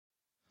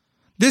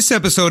This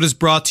episode is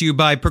brought to you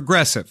by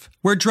Progressive,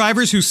 where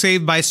drivers who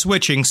save by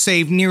switching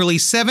save nearly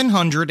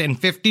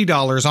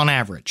 $750 on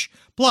average.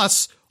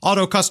 Plus,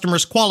 auto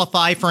customers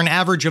qualify for an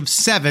average of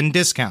 7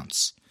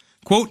 discounts.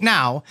 Quote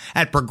now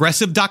at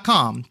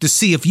Progressive.com to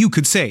see if you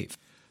could save.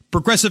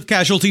 Progressive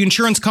Casualty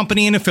Insurance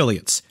Company and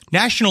Affiliates.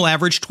 National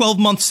average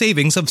 12-month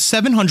savings of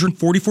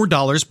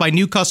 $744 by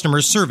new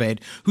customers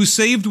surveyed who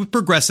saved with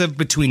Progressive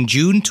between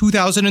June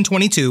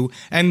 2022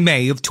 and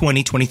May of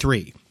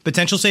 2023.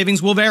 Potential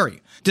savings will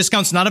vary.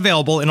 Discounts not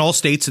available in all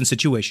states and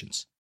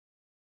situations.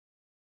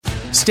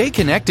 Stay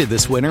connected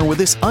this winter with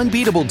this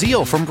unbeatable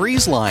deal from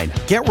BreezeLine.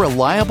 Get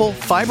reliable,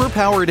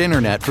 fiber-powered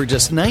internet for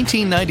just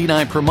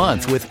 $19.99 per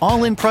month with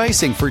all-in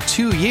pricing for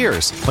 2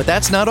 years. But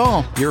that's not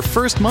all. Your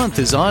first month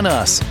is on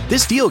us.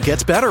 This deal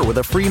gets better with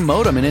a free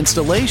modem and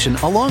installation,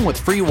 along with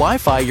free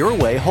Wi-Fi your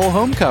way whole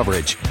home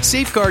coverage.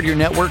 Safeguard your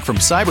network from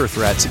cyber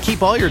threats and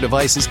keep all your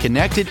devices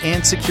connected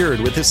and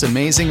secured with this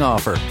amazing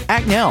offer.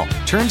 Act now.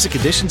 Terms and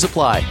conditions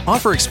apply.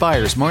 Offer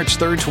expires March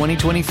 3rd,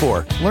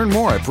 2024. Learn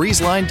more at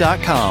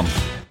breezeline.com.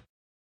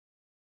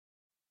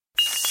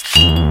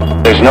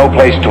 There's no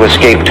place to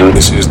escape to.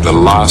 This is the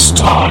last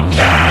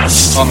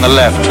podcast. On the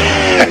left.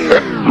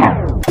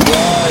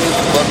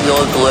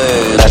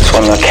 That's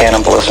when the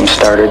cannibalism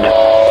started.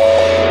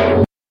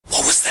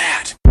 What was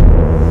that?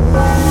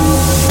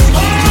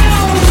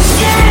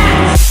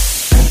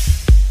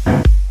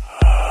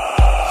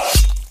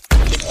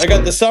 I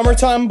got the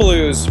summertime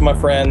blues, my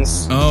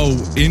friends. Oh,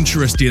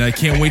 interesting. I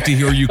can't wait to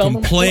hear you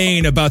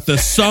complain about the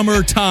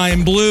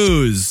summertime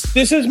blues.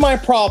 This is my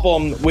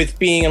problem with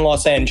being in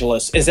Los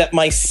Angeles, is that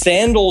my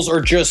sandals are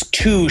just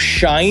too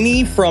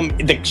shiny from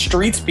the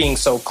streets being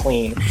so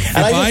clean.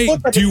 And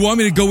Do you want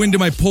me to go into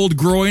my pulled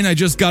groin I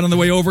just got on the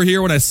way over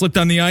here when I slipped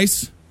on the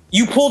ice?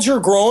 You pulled your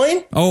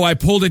groin? Oh, I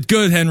pulled it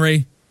good,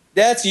 Henry.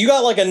 You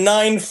got like a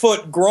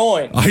 9-foot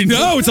groin. I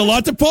know, it's a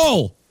lot to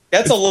pull.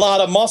 That's a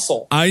lot of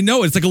muscle. I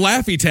know, it's like a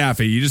Laffy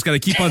Taffy. You just got to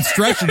keep on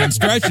stretching and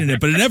stretching it,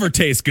 but it never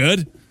tastes good.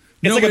 It's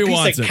Nobody like a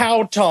wants piece of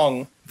cow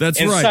tongue. That's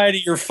inside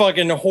of your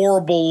fucking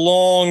horrible,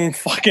 long,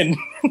 fucking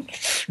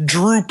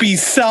droopy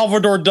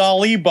Salvador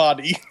Dali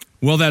body.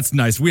 Well, that's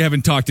nice. We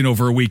haven't talked in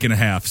over a week and a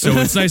half, so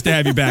it's nice to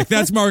have you back.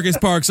 That's Marcus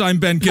Parks. I'm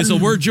Ben Kissel.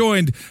 We're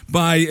joined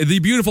by the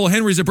beautiful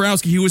Henry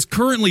Zebrowski, who is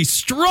currently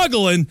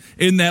struggling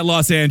in that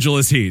Los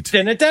Angeles heat.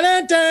 Oh,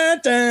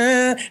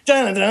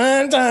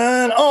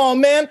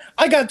 man,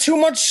 I got too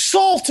much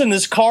salt in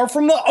this car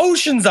from the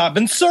oceans I've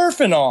been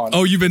surfing on.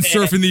 Oh, you've been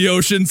surfing the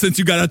ocean since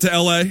you got out to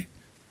L.A.?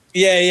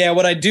 Yeah.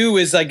 What I do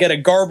is I get a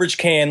garbage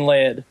can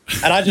lid,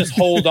 and I just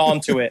hold on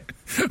to it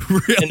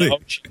Really? in the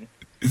ocean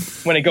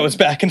when it goes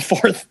back and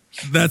forth.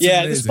 That's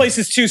amazing. This place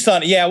is too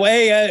sunny. Yeah,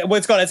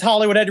 what's called? It's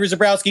Hollywood Henry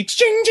Zebrowski.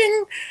 Ching,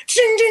 ching,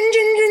 ching, ching,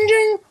 ching, ching,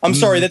 ching. I'm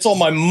sorry, that's all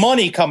my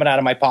money coming out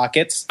of my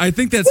pockets. I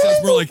think that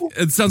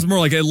sounds more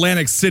like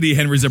Atlantic City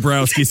Henry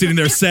Zebrowski sitting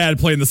there sad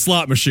playing the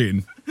slot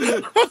machine.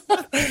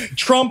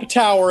 Trump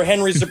Tower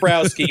Henry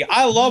Zebrowski.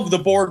 I love the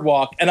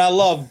boardwalk, and I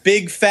love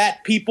big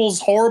fat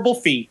people's horrible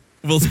feet.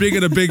 Well,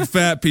 speaking of big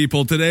fat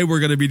people, today we're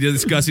going to be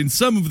discussing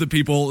some of the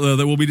people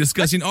that will be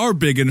discussing are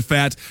big and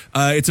fat.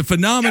 It's a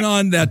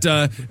phenomenon that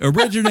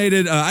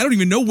originated, I don't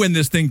even know when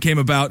this thing came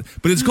about,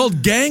 but it's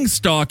called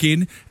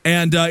gangstalking,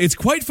 and it's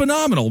quite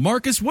phenomenal.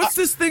 Marcus, what's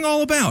this thing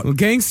all about? Well,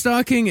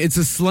 gangstalking, it's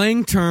a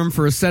slang term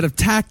for a set of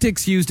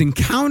tactics used in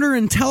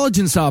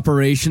counterintelligence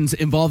operations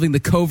involving the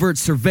covert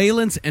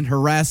surveillance and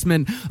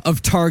harassment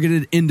of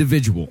targeted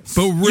individuals.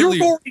 But really,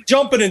 you're already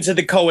jumping into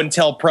the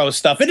COINTELPRO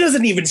stuff. It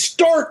doesn't even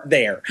start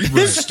there.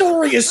 Right. This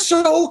story is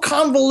so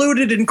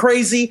convoluted and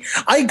crazy.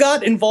 I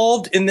got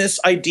involved in this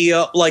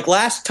idea like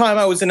last time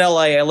I was in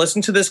LA. I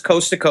listened to this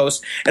Coast to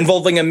Coast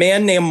involving a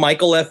man named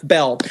Michael F.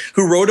 Bell,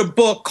 who wrote a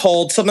book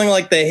called something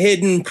like The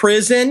Hidden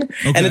Prison.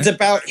 Okay. And it's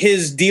about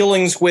his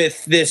dealings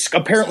with this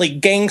apparently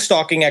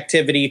gangstalking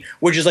activity,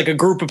 which is like a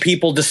group of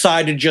people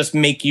decide to just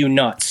make you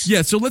nuts.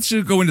 Yeah, so let's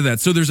just go into that.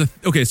 So so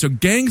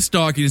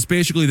gangstalking is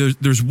basically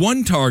there's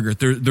one target.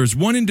 There's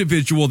one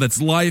individual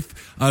whose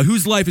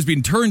life is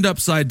being turned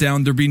upside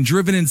down. They're being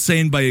driven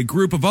insane by a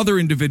group of other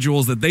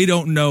individuals that they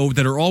don't know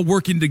that are all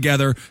working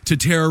together to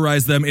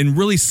terrorize them in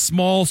really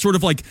small, sort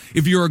of like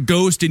if you're a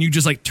ghost and you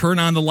just like turn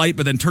on the light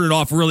but then turn it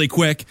off really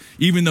quick,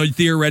 even though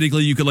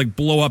theoretically you could like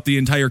blow up the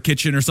entire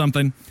kitchen or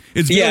something.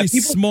 It's really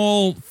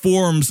small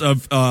forms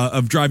of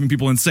driving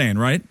people insane,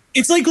 right?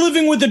 It's like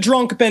living with a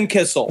drunk Ben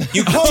Kissel.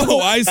 You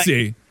come I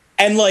see.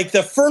 And like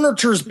the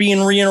furniture's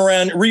being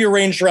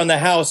rearranged around the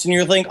house, and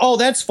you're thinking, oh,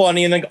 that's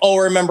funny. And then, oh,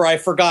 remember, I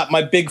forgot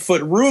my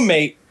Bigfoot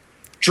roommate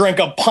drank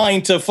a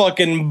pint of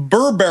fucking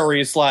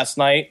Burberrys last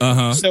night.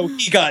 So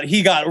he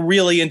got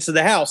really into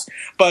the house,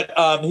 but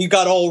he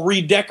got all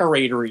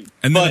redecoratory.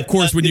 And then, of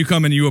course, when you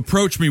come and you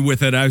approach me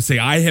with it, I say,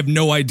 I have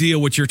no idea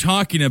what you're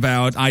talking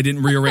about. I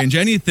didn't rearrange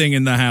anything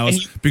in the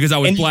house because I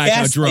was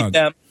blackout drunk.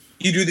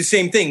 You do the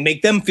same thing.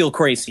 Make them feel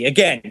crazy.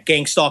 Again,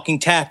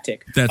 gangstalking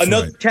tactic.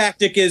 Another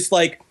tactic is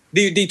like,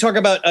 they talk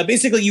about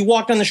basically you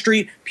walk down the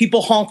street,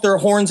 people honk their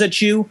horns at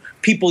you,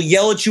 people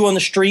yell at you on the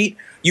street.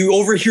 You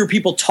overhear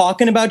people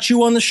talking about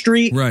you on the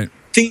street. Right.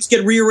 Things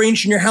get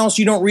rearranged in your house.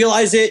 You don't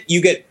realize it.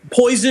 You get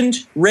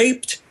poisoned,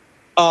 raped,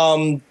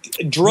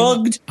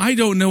 drugged. I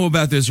don't know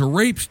about this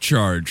rape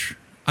charge.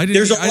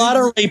 There's a lot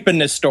of rape in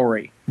this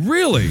story.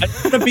 Really? I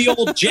don't want to be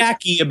old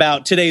Jackie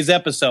about today's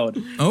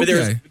episode, but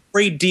there's a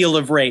great deal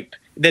of rape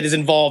that is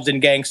involved in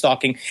gang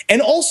stalking,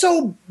 and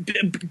also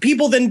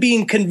people then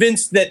being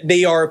convinced that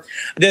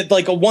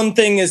one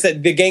thing is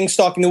that the gang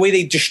stalking, the way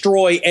they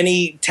destroy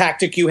any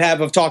tactic you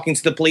have of talking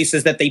to the police,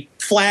 is that they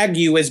flag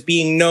you as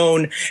being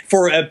known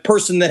for a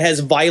person that has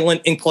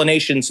violent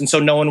inclinations, and so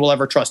no one will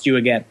ever trust you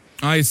again.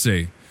 I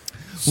see.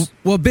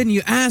 Well, Ben,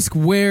 you ask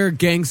where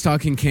gang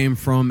stalking came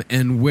from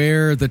and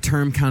where the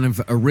term kind of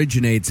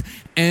originates,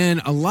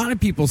 and a lot of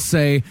people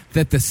say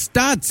that the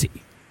Stasi,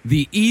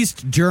 the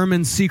East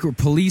German secret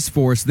police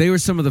force, they were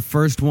some of the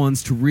first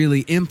ones to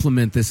really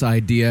implement this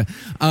idea.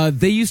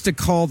 They used to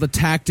call the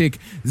tactic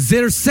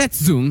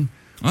Zersetzung,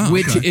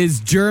 which is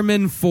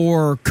German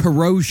for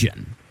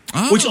corrosion.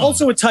 Which is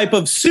also a type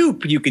of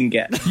soup you can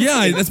get.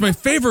 Yeah, that's my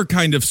favorite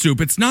kind of soup.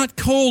 It's not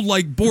cold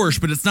like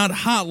borscht, but it's not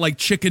hot like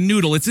chicken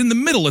noodle. It's in the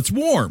middle. It's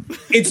warm.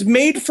 It's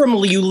made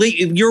from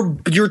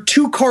your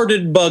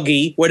two-carded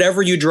buggy,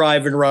 whatever you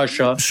drive in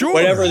Russia. Sure.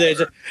 Whatever it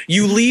is.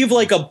 You leave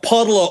like a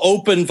puddle of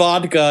open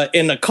vodka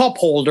in a cup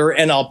holder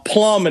and a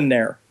plum in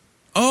there.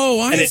 Oh,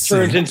 I see. And it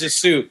turns into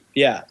soup.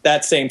 Yeah,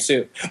 that same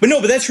soup. But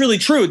that's really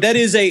true.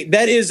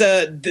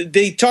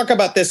 They talk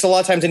about this a lot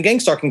of times in gang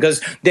stalking,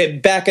 because the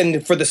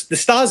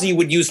Stasi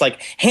would use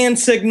like hand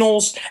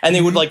signals, and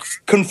they would like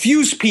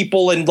confuse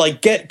people and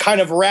like get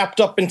kind of wrapped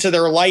up into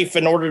their life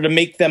in order to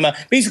make them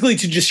basically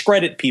to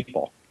discredit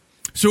people.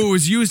 So it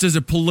was used as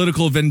a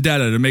political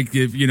vendetta to make,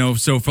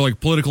 so for like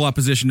political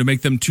opposition, to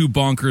make them too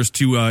bonkers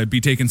to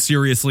be taken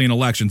seriously in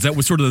elections. That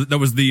was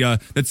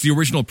that's the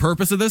original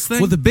purpose of this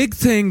thing? Well, the big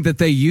thing that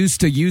they used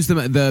to use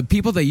them, the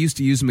people that used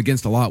to use them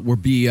against a lot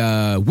would be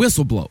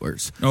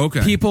whistleblowers.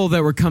 Okay. People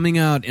that were coming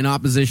out in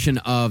opposition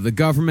of the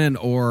government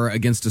or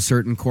against a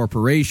certain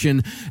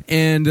corporation.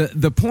 And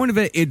the point of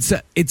it,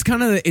 it's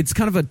kind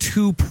of a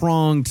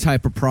two-pronged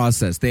type of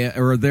process.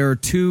 There are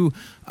two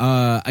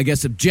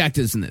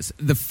objectives in this.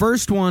 The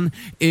first one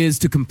is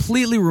to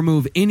completely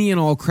remove any and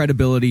all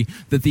credibility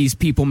that these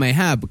people may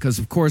have, because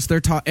of course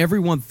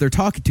everyone they're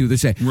talking to, they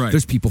say,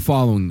 there's people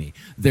following me,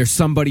 there's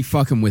somebody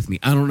fucking with me,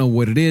 I don't know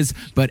what it is,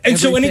 but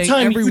so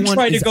anytime everyone you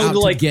try to is go out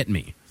to to get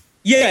me.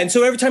 Yeah, and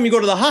so every time you go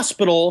to the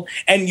hospital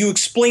and you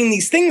explain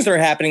these things that are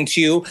happening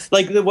to you,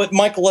 like what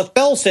Michael F.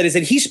 Bell said is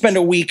that he spent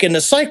a week in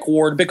a psych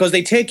ward because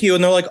they take you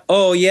and they're like,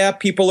 oh, yeah,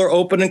 people are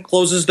open and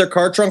closes their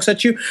car trunks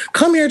at you.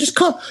 Come here, just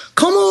come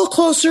a little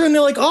closer. And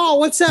they're like, oh,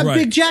 what's that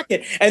big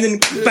jacket? And then,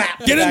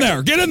 get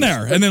in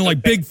there. And then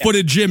like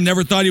big-footed Jim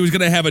never thought he was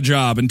going to have a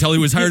job until he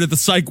was hired at the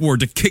psych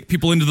ward to kick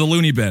people into the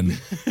loony bin.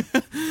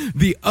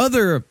 The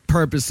other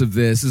purpose of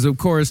this is, of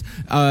course,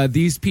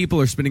 these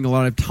people are spending a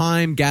lot of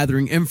time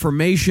gathering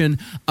information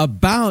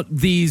about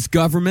these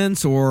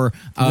governments or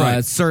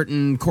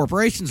certain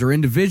corporations or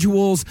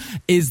individuals.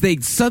 Is they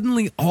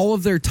suddenly all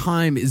of their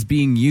time is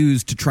being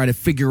used to try to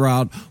figure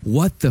out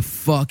what the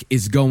fuck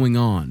is going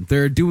on.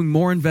 They're doing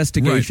more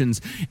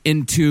investigations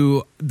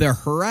into their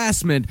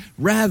harassment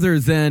rather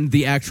than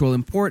the actual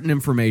important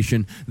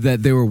information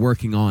that they were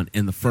working on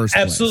in the first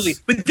place. Absolutely.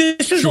 But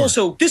this is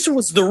this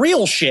was the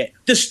real shit.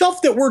 The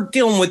stuff that we're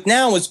dealing with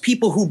now is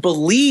people who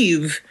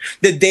believe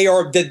that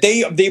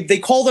they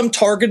call them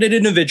targeted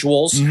individuals.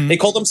 Mm-hmm. They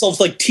call themselves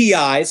like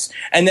TIs,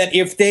 and that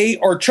if they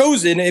are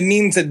chosen, it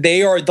means that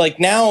they are like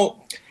now.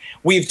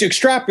 We've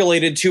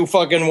extrapolated to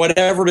fucking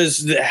whatever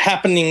is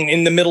happening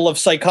in the middle of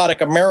psychotic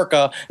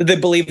America. They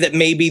believe that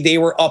maybe they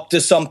were up to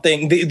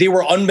something. They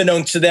were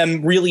unbeknownst to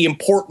them really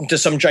important to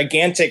some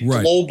gigantic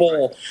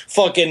global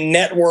fucking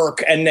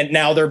network, and that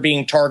now they're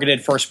being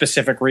targeted for a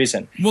specific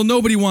reason. Well,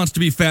 nobody wants to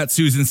be Fat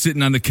Susan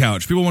sitting on the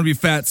couch. People want to be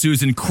Fat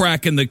Susan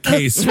cracking the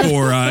case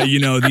for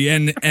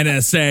the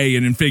NSA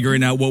and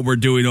figuring out what we're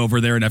doing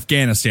over there in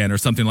Afghanistan or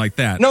something like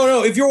that.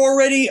 No. If you're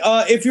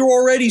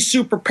already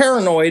super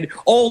paranoid,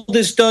 all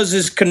this does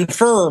is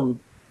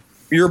confirm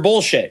your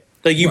bullshit.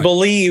 Like you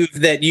believe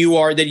that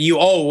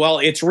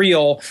it's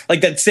real. Like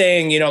that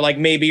saying, like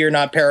maybe you're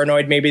not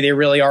paranoid, maybe they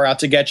really are out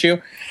to get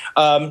you.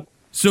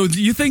 So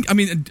do you think,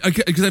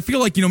 because I feel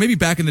like, maybe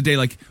back in the day,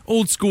 like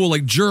old school,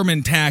 like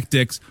German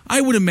tactics, I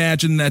would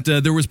imagine that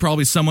there was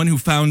probably someone who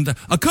found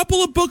a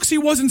couple of books he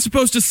wasn't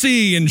supposed to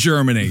see in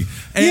Germany.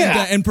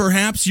 And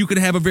perhaps you could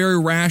have a very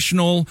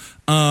rational,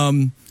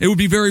 it would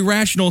be very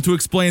rational to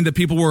explain that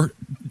people were,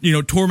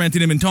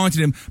 tormenting him and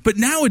taunting him. But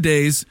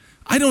nowadays,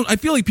 I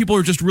feel like people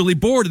are just really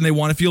bored and they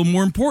want to feel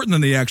more important than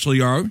they actually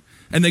are.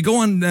 And they go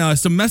on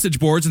some message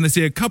boards and they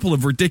say a couple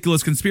of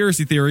ridiculous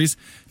conspiracy theories.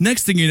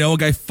 Next thing you know, a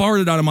guy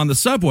farted on them on the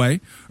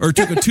subway or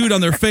took a toot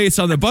on their face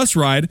on the bus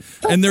ride,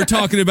 and they're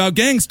talking about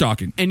gang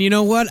stalking. And you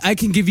know what? I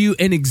can give you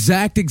an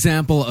exact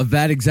example of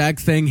that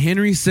exact thing.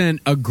 Henry sent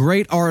a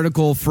great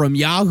article from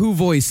Yahoo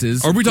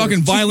Voices. Are we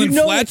talking violent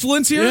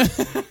flatulence here?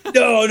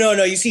 No.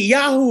 You see,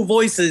 Yahoo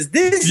Voices,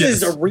 this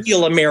is a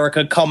real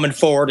America coming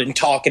forward and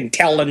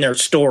telling their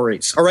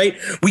stories, all right?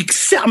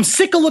 I'm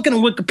sick of looking at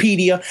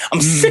Wikipedia. I'm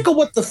sick of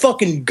what the fuck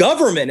fucking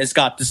government has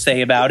got to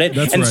say about it,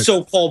 That's and right.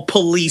 so-called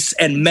police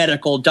and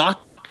medical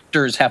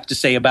doctors have to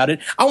say about it.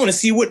 I want to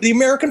see what the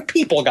American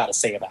people got to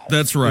say about it.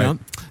 That's right.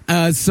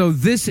 So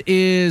this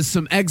is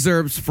some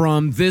excerpts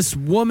from this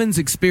woman's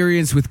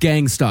experience with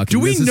gang stalking.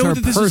 Do we know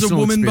that this is a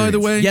woman, by the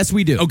way? Yes,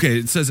 we do. Okay,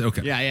 it says,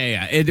 okay.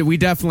 Yeah. We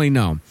definitely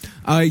know.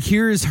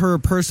 Here's her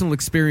personal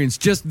experience.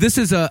 This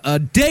is a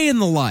day in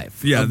the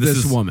life of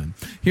this woman.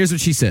 Here's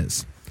what she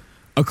says.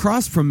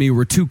 Across from me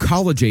were two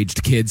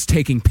college-aged kids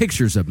taking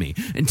pictures of me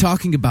and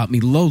talking about me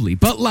lowly,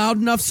 but loud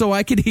enough so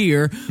I could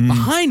hear.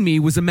 Behind me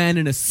was a man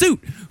in a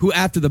suit who,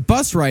 after the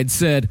bus ride,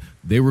 said,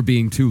 "They were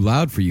being too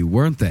loud for you,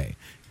 weren't they?"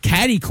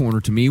 Catty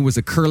corner to me was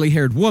a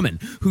curly-haired woman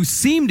who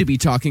seemed to be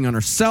talking on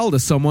her cell to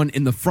someone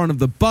in the front of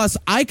the bus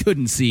I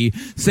couldn't see,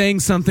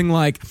 saying something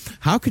like,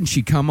 "How can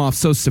she come off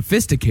so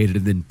sophisticated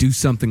and then do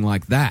something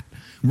like that?"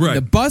 Right.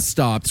 The bus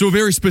stopped. So a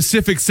very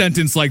specific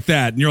sentence like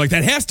that, and you're like,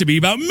 that has to be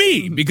about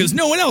me, because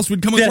no one else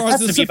would come across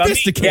as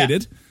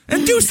sophisticated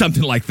and do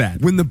something like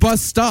that. When the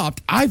bus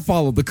stopped, I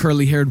followed the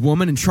curly-haired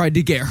woman and tried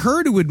to get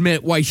her to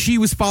admit why she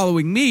was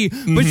following me,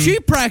 but she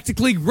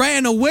practically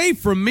ran away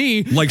from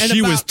me. Like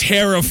she was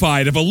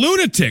terrified of a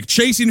lunatic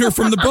chasing her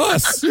from the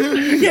bus.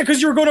 Yeah,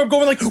 because you were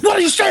going like, what are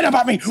you saying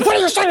about me? What are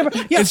you saying about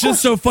me? Yeah, it's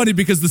just so funny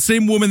because the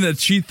same woman that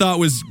she thought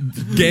was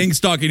gang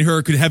stalking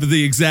her could have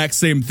the exact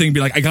same thing, be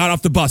like, I got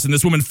off the bus and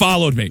this woman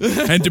followed me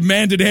and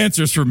demanded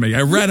answers from me.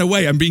 I ran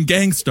away. I'm being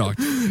gang stalked.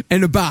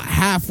 And about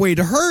halfway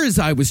to her as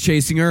I was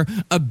chasing her,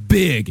 a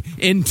big,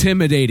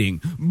 intimidating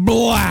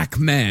black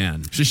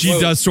man She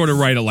does sort of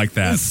write it like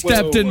that.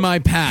 stepped in my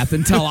path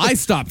until I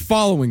stopped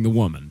following the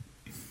woman.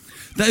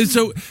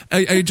 So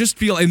I just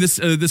feel, and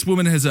this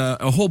woman has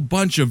a whole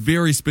bunch of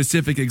very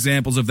specific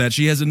examples of that.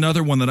 She has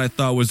another one that I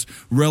thought was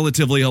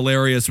relatively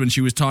hilarious when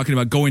she was talking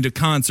about going to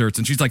concerts,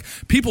 and she's like,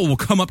 people will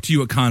come up to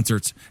you at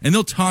concerts and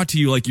they'll talk to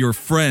you like you're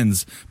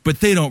friends, but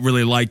they don't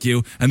really like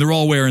you, and they're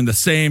all wearing the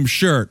same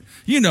shirt,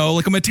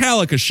 like a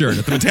Metallica shirt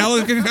at the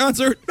Metallica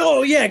concert.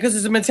 Oh yeah, because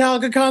it's a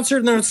Metallica concert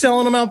and they're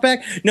selling them out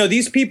back. No,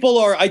 these people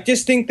are. I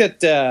just think that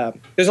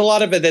there's a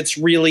lot of it that's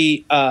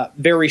really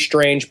very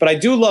strange, but I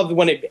do love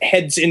when it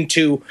heads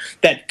into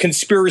that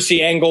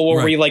conspiracy angle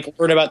where we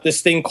learn about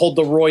this thing called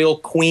the Royal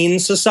Queen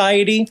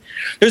Society.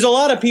 There's a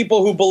lot of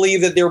people who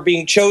believe that they're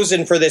being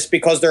chosen for this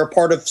because they're a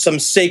part of some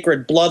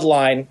sacred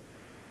bloodline.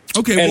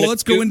 Okay, well,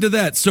 let's go into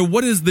that. So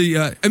what is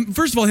the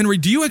first of all, Henry,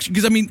 do you actually,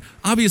 because I mean,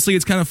 obviously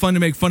it's kind of fun to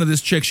make fun of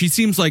this chick. She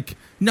seems like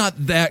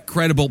not that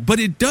credible,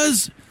 but it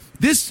does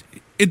this.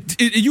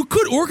 You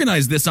could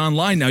organize this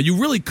online now. You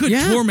really could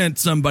torment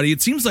somebody.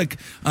 It seems like,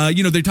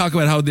 they talk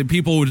about how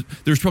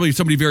there's probably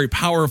somebody very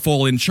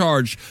powerful in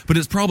charge, but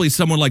it's probably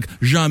someone like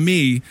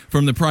Jamie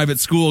from the Private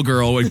School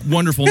Girl, a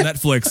wonderful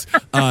Netflix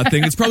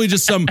thing. It's probably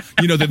just some,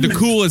 the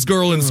coolest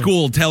girl in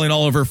school telling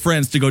all of her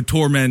friends to go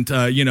torment,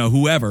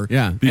 whoever.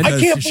 Yeah.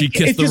 Because she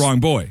kissed the wrong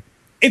boy.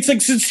 It's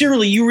like,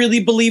 sincerely, you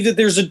really believe that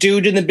there's a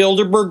dude in the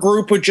Bilderberg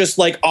group who just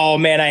like, oh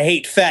man, I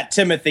hate Fat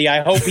Timothy.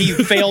 I hope he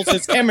fails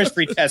his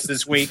chemistry test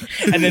this week,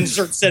 and then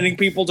start sending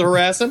people to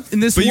harass him.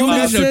 And this but you woman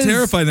imagine how says,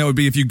 terrifying that would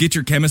be if you get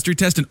your chemistry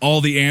test and all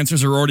the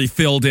answers are already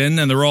filled in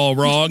and they're all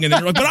wrong, and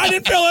then you're like, but I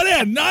didn't fill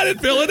it in. I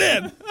didn't fill it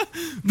in.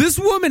 This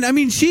woman, I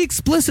mean, she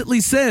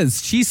explicitly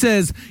says,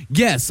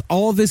 yes,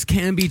 all this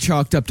can be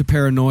chalked up to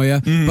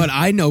paranoia, but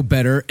I know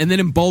better. And then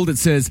in bold it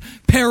says,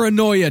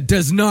 paranoia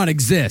does not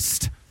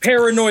exist.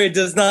 Paranoia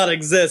does not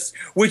exist,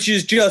 which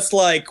is just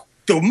like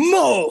the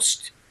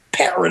most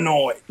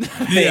paranoid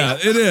thing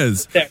it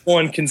is. that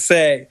one can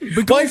say.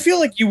 Well, I feel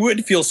like you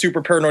would feel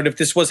super paranoid if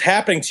this was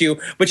happening to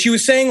you. But she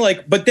was saying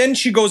but then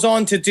she goes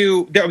on to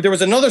do, there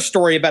was another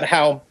story about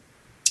how,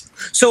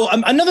 so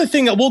another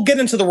thing, we'll get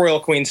into the Royal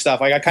Queen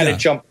stuff. I kind of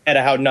jumped at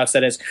how nuts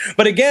that is.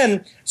 But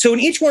again, so in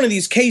each one of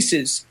these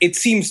cases, it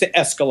seems to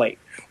escalate.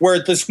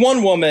 Where this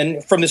one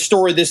woman from the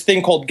story, this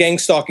thing called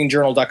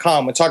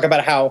Gangstalkingjournal.com, would talk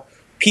about how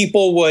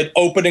people would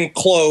open and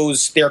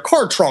close their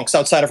car trunks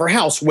outside of her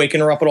house, waking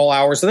her up at all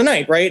hours of the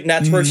night, right? And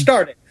that's where it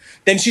started.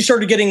 Then she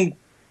started getting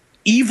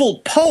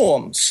evil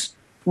poems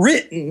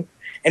written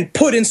and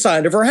put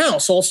inside of her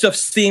house. All stuff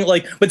saying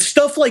but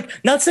stuff like,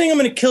 not saying I'm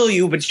going to kill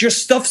you, but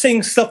just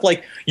saying stuff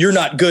like, you're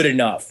not good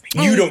enough.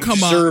 You don't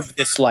deserve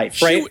this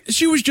life, right?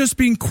 She was just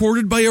being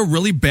courted by a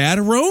really bad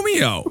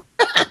Romeo.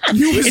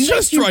 He was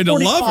just trying to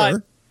love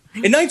her.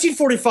 In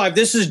 1945,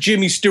 this is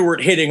Jimmy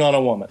Stewart hitting on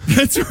a woman.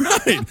 That's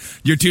right.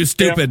 You're too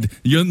stupid.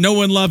 No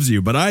one loves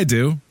you, but I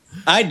do.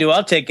 I do.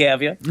 I'll take care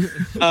of you.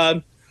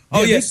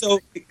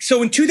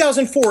 So in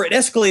 2004, it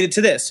escalated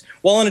to this.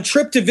 While on a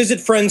trip to visit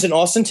friends in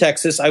Austin,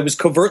 Texas, I was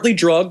covertly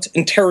drugged,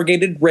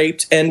 interrogated,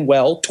 raped, and,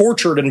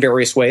 tortured in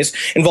various ways,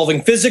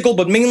 involving physical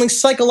but mainly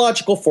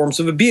psychological forms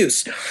of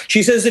abuse.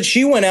 She says that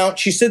she went out.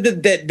 She said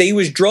that they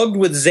was drugged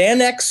with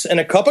Xanax and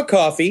a cup of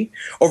coffee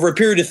over a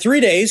period of 3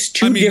 days.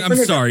 I'm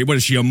sorry. What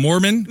is she, a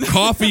Mormon?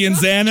 Coffee and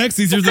Xanax?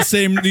 These are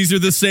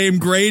the same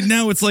grade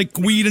now? It's like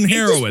weed and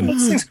heroin.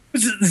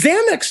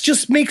 Xanax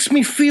just makes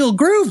me feel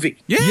groovy.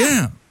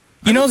 Yeah.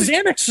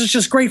 Xanax is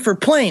just great for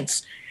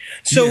planes.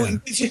 So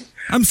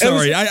I'm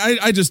sorry.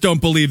 I just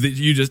don't believe that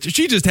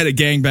she just had a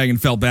gangbang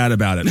and felt bad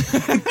about it.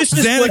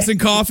 Xanax and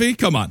coffee?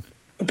 Come on.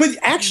 But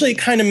actually, it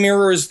kind of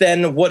mirrors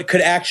then what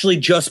could actually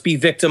just be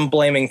victim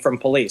blaming from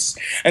police.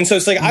 And so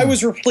it's like, I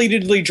was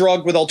repeatedly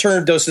drugged with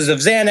alternative doses of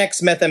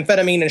Xanax,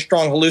 methamphetamine, and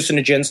strong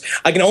hallucinogens.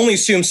 I can only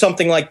assume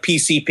something like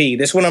PCP.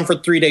 This went on for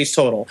 3 days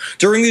total.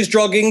 During these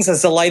druggings,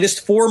 as the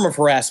lightest form of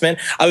harassment,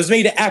 I was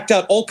made to act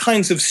out all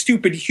kinds of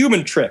stupid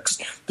human tricks,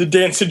 to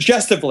dance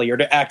suggestively or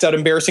to act out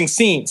embarrassing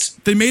scenes.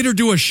 They made her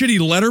do a shitty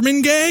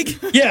Letterman gag?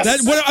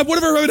 Yes. What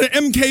if I wrote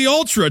an MK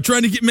Ultra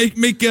trying to make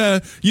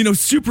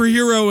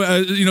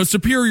superhero,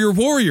 superior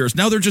warriors?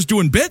 Now they're just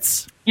doing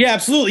bits? Yeah,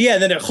 absolutely. Yeah,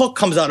 and then a hook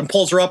comes out and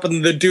pulls her up,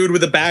 and the dude with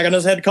the bag on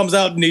his head comes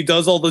out, and he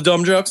does all the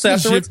dumb jokes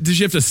afterwards. Did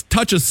she have to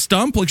touch a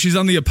stump like she's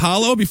on the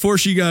Apollo before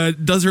she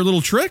does her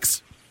little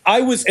tricks?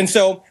 I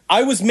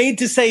was made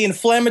to say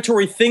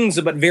inflammatory things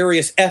about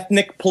various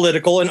ethnic,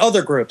 political, and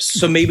other groups.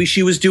 So maybe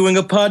she was doing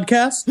a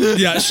podcast?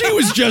 Yeah, she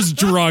was just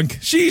drunk.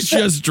 She's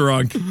just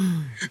drunk.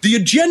 The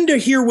agenda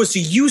here was to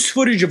use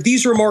footage of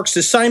these remarks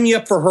to sign me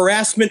up for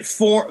harassment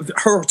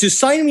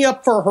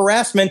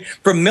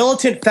from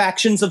militant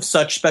factions of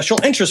such special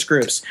interest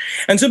groups.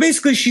 And so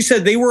basically she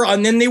said they were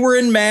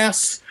in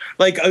mass,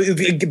 like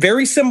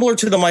very similar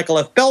to the Michael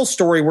F. Bell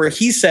story where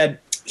he said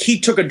he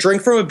took a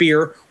drink from a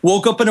beer,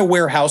 woke up in a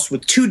warehouse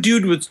with two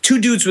dudes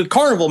with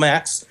carnival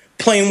masks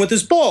playing with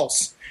his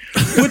balls.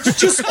 Which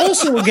just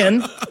also,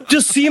 again,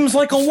 just seems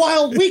like a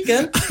wild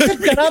weekend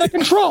that got out of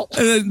control.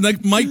 And then,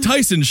 like, Mike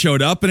Tyson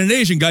showed up and an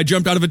Asian guy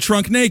jumped out of a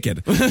trunk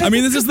naked. I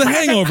mean, this is The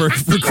Hangover,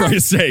 for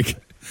Christ's sake.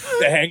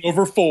 The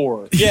Hangover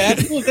 4. Yeah,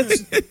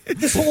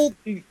 this whole,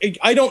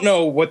 I don't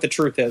know what the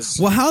truth is.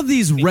 Well, how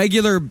these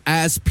regular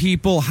ass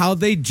people, how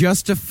they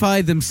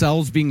justify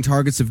themselves being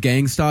targets of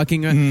gang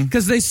stalking.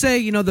 Because they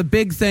say, the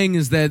big thing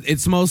is that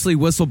it's mostly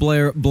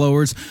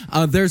whistleblowers.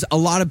 There's a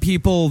lot of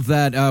people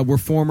that were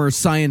former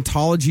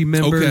Scientology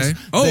members. Okay.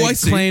 Oh, they I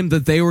see. claim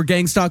that they were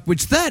gang stalked,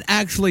 which that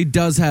actually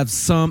does have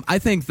I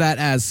think that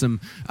has some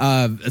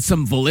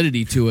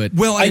validity to it.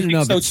 Well, I in and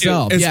of so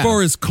itself. too. As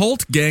far as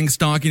cult gang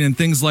stalking and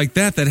things like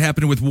that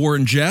happened with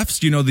Warren Jeffs,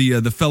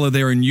 the fella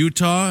there in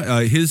Utah,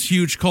 his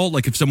huge cult.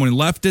 Like if someone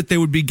left it, they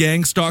would be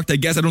gang stalked. I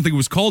guess I don't think it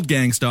was called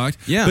gang stalked.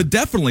 Yeah, but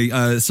definitely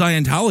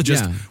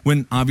Scientologist. Yeah.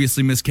 When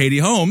obviously Miss Katie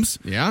Holmes,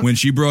 when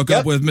she broke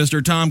up with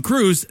Mr. Tom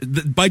Cruise,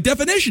 by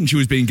definition she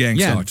was being gang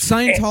stalked.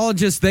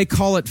 Scientologists, they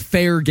call it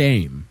fair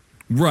game.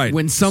 Right.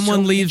 When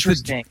someone leaves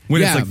it's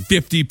like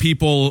 50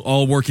 people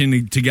all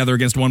working together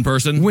against one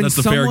person, that's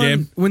the fair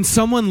game. When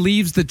someone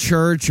leaves the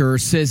church or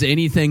says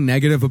anything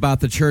negative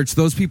about the church,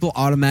 those people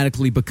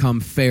automatically become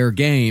fair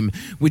game,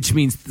 which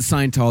means the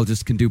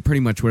Scientologists can do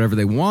pretty much whatever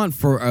they want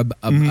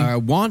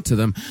want to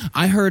them.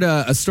 I heard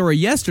a story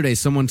yesterday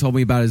someone told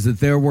me about is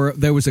that there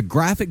was a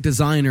graphic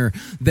designer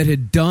that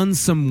had done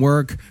some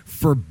work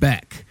for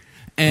Beck.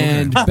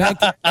 And Beck,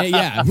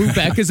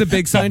 Beck is a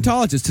big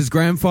Scientologist. His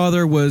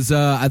grandfather was,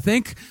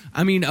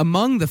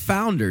 among the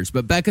founders,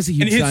 but Beck is a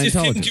huge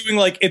Scientologist. And he's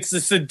doing it's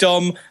just a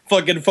dumb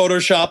fucking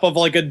Photoshop of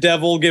like a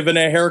devil giving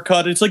a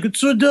haircut. It's like,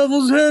 it's a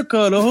devil's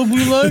haircut. I hope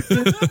we like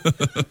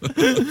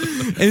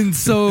it. And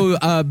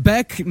so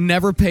Beck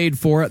never paid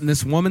for it, and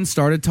this woman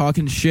started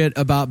talking shit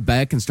about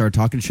Beck and started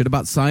talking shit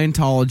about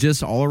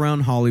Scientologists all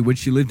around Hollywood.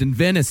 She lived in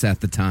Venice at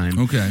the time.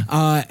 Okay.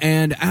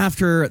 And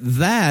after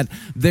that,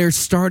 there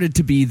started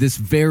to be this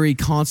very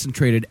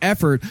concentrated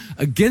effort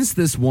against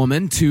this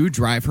woman to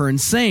drive her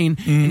insane,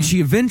 and she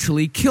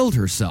eventually killed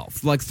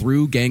herself, like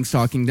through gang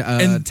stalking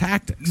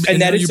tactics.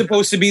 And that is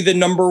supposed to be the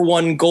number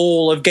one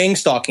goal of gang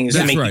stalking, is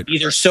to make you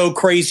either so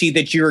crazy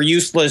that you're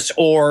useless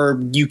or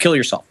you kill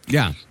yourself.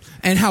 Yeah.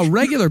 And how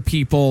regular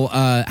people,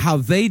 how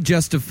they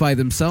justify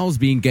themselves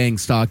being gang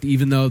stalked,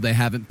 even though they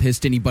haven't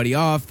pissed anybody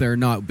off, they're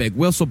not big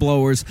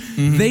whistleblowers.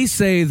 They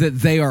say that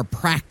they are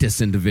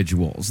practice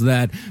individuals,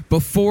 that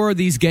before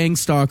these gang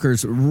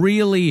stalkers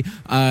really,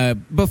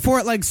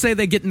 say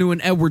they get into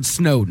an Edward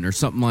Snowden or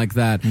something like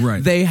that,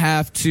 they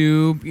have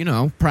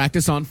to,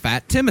 practice on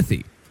Fat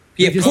Timothy.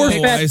 Yeah, poor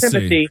Fat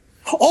Timothy.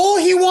 All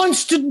he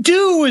wants to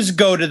do is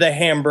go to the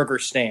hamburger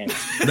stand.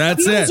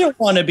 That's he doesn't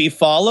want to be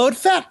followed.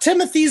 Fat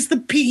Timothy's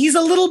he's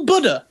a little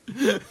Buddha.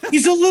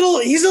 He's a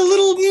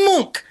little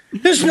monk.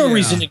 There's no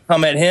reason to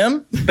come at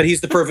him, but he's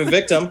the perfect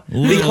victim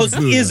because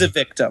he is a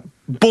victim,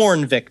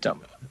 born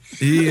victim.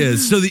 He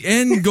is. So the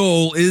end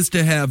goal is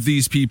to have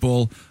these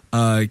people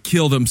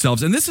kill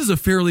themselves. And this is a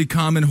fairly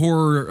common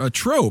horror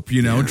trope,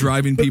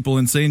 driving people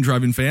insane,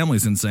 driving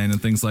families insane,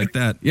 and things like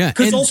that. Yeah.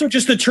 Because also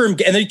just the term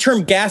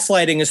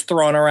gaslighting is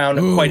thrown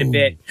around quite a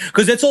bit.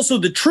 Because that's also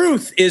the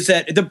truth is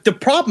that the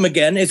problem,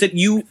 again, is that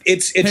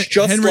it's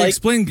just Henry, like...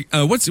 explain,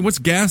 what's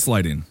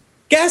gaslighting?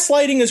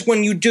 Gaslighting is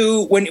when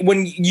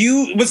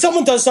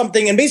someone does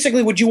something, and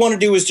basically what you want to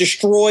do is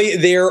destroy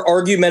their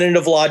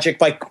argumentative logic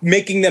by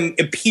making them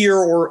appear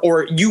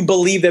or you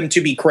believe them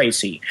to be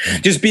crazy.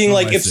 Just being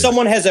if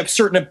someone has a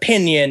certain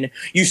opinion,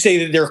 you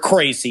say that they're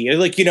crazy.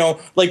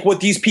 Like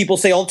what these people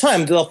say all the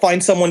time. They'll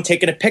find someone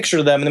taking a picture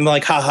of them and they're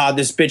like, haha,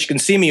 this bitch can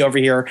see me over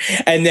here.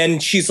 And then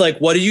she's like,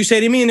 what did you say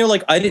to me? And they're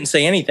like, I didn't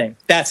say anything.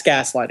 That's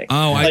gaslighting.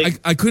 Oh,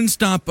 I couldn't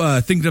stop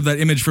thinking of that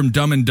image from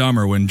Dumb and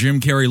Dumber when Jim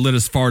Carrey lit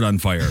his fart on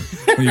fire.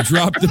 When you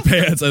drop the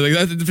pants, I think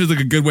that feels like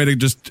a good way to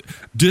just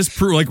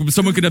disprove. Like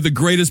someone could have the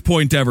greatest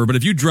point ever, but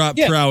if you drop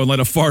trow and let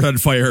a fart on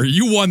fire,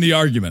 you won the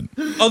argument.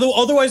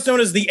 Otherwise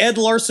known as the Ed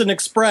Larson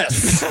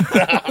Express.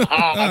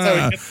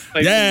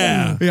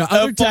 Yeah.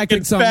 Other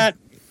tactics on fat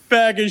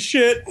bag of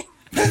shit.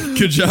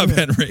 Good job,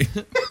 Henry.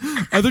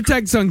 Other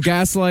tactics on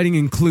gaslighting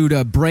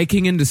include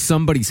breaking into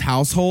somebody's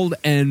household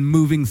and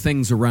moving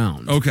things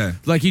around. Okay.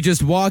 Like you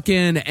just walk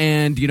in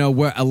and,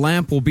 where a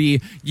lamp will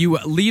be, you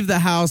leave the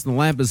house and the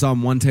lamp is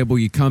on one table,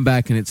 you come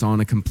back and it's on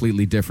a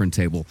completely different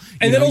table.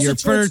 And then also your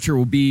furniture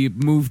will be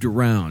moved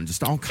around,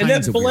 just all kinds of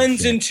And that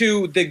blends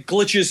into the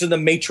glitches in the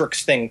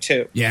Matrix thing,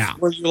 too. Yeah.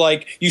 Where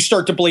you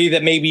start to believe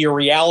that maybe your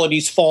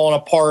reality's falling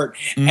apart.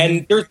 Mm-hmm.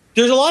 And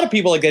there's a lot of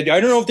people like that.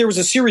 I don't know if there was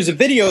a series of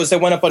videos that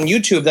went up on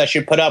YouTube that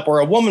she put up where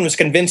a woman was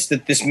convinced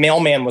that this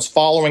mailman was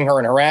following her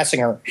and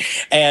harassing her.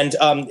 And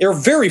they're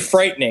very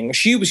frightening.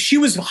 She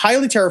was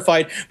highly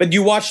terrified, but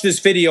you watch this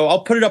video,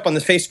 I'll put it up on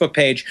the Facebook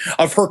page,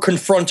 of her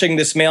confronting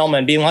this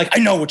mailman, being like, I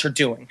know what you're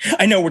doing.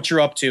 I know what you're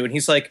up to. And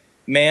he's like,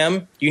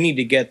 ma'am, you need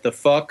to get the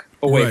fuck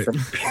away from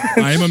me.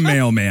 I am a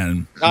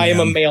mailman. I am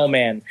a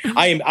mailman.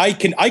 I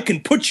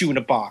can put you in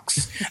a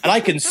box and I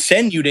can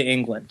send you to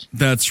England.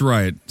 That's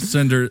right.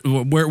 Send her.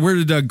 Where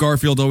did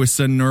Garfield always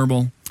send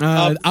Nermal?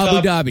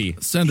 Abu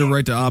Dhabi. Send her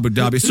right to Abu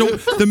Dhabi. So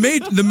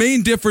the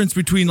main difference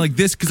between like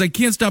this, because I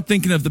can't stop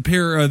thinking of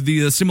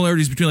the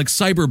similarities between like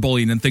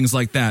cyberbullying and things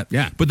like that.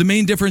 Yeah. But the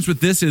main difference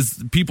with this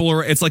is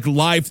it's like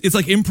live. It's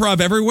like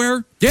improv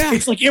everywhere. Yeah.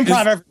 It's like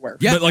improv everywhere.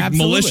 Yeah, but like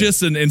absolutely.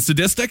 malicious and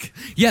sadistic.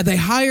 Yeah, they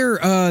hire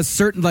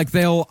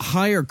they'll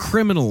hire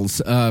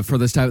criminals for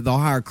this type. They'll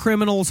hire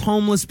criminals,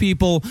 homeless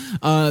people.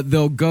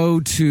 They'll go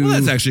to. Well,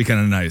 that's actually kind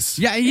of nice.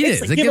 Yeah, it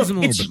is. It gives them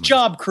a little it's bit. a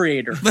job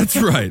creator. That's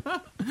right.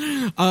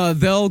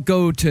 They'll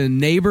go to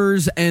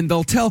neighbors and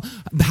they'll tell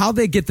how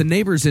they get the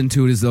neighbors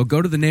into it is they'll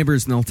go to the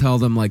neighbors and they'll tell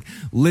them like,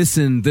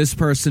 listen, this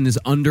person is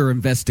under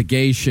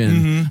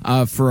investigation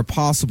for a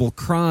possible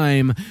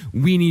crime.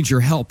 We need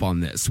your help on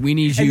this. We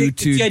need you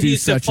to do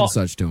such and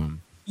such to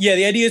him. Yeah,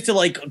 the idea is to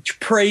like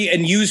pray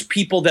and use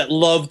people that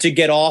love to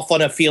get off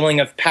on a feeling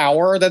of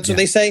power. That's what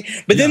they say.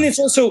 But then it's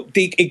also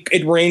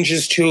it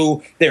ranges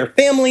to their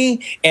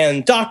family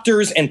and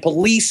doctors and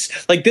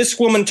police. Like this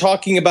woman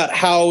talking about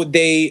how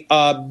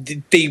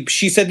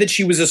she said that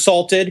she was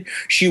assaulted.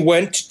 She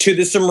went to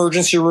this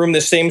emergency room.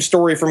 The same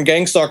story from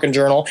Gangstalking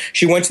Journal.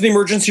 She went to the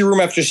emergency room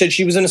after she said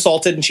she was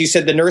assaulted, and she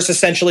said the nurse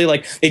essentially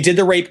like they did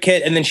the rape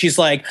kit, and then she's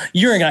like,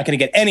 "You're not going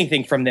to get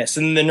anything from this."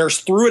 And the nurse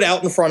threw it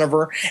out in front of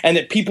her, and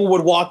that people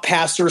would walk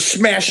past her,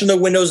 smashing the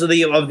windows of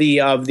the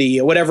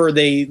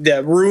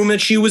room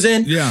that she was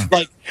in. Yeah.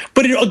 But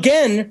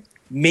again,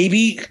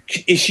 maybe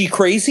is she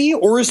crazy,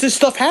 or is this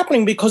stuff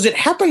happening because it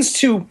happens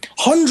to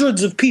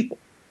hundreds of people?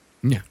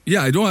 Yeah.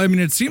 I mean,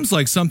 it seems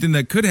like something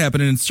that could happen,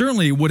 and it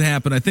certainly would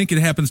happen. I think it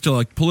happens to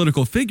like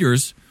political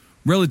figures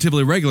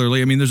relatively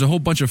regularly. I mean, there's a whole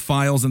bunch of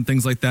files and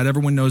things like that.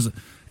 Everyone knows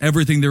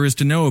everything there is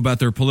to know about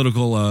their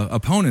political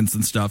opponents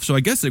and stuff. So I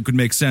guess it could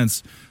make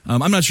sense.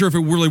 I'm not sure if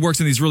it really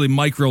works in these really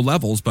micro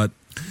levels, but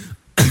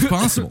it's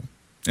possible.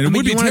 And it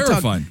would be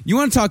terrifying. You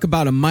want to talk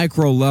about a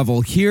micro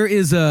level? Here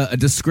is a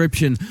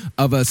description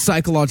of a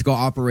psychological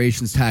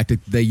operations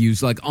tactic they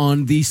use, like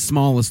on the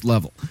smallest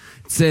level.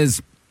 It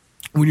says,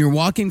 when you're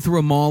walking through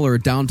a mall or a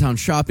downtown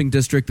shopping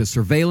district, the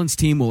surveillance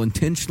team will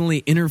intentionally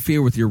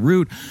interfere with your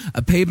route.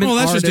 A pavement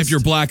that's artist, just if you're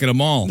black at a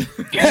mall.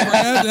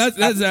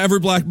 That's every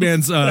black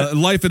man's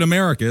life in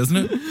America, isn't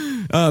it?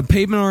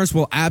 Pavement artists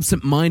will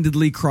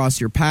absent-mindedly cross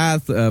your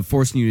path,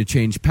 forcing you to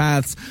change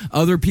paths.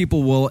 Other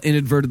people will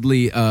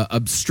inadvertently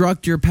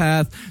obstruct your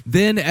path.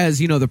 Then, as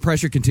the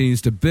pressure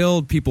continues to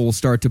build, people will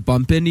start to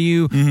bump into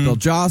you. Mm-hmm. They'll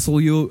jostle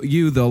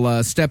you.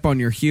 They'll step on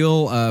your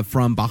heel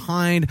from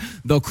behind.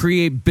 They'll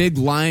create big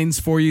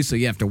lines for you, so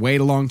you have to wait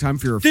a long time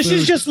for your food. This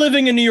is just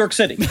living in New York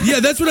City.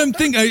 Yeah, that's what I'm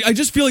thinking. I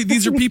just feel like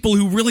these are people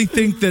who really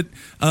think that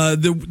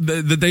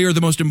that they are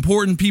the most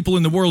important people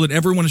in the world, and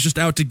everyone is just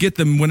out to get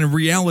them. When in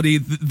reality,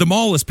 the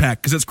mall is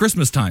packed because it's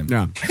Christmas time.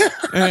 Yeah,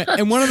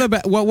 and one of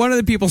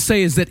the people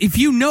say is that if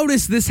you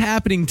notice this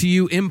happening to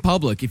you in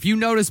public, if you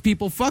notice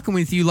people fucking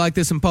with you like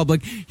this in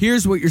public,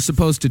 here's what you're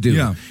supposed to do.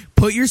 Yeah.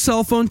 Put your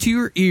cell phone to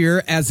your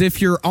ear as if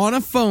you're on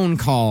a phone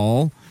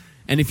call.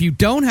 And if you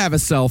don't have a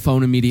cell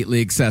phone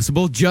immediately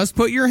accessible, just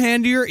put your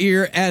hand to your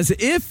ear as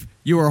if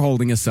you are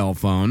holding a cell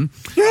phone.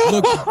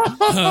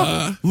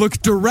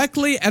 Look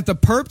directly at the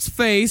perp's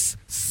face,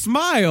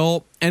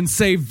 smile, and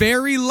say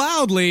very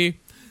loudly,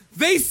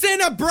 "They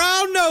sent a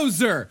brown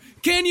noser!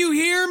 Can you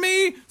hear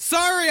me?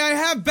 Sorry, I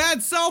have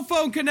bad cell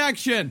phone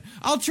connection.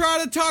 I'll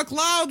try to talk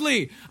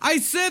loudly. I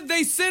said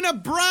they sent a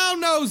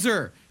brown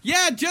noser.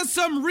 Yeah, just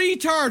some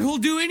retard who'll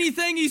do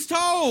anything he's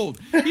told.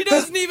 He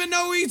doesn't even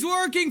know who he's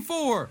working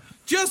for.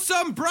 Just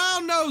some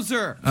brown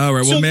noser. All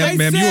right, well,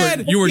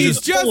 ma'am, you were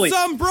just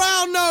some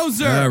brown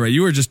noser. All right,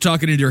 you were just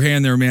talking into your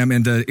hand there, ma'am,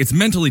 and it's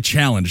mentally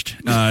challenged.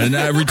 And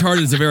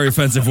retarded is a very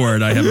offensive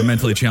word. I have a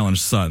mentally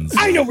challenged son. So.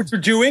 I know what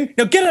you're doing.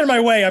 Now get out of my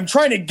way. I'm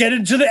trying to get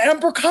into the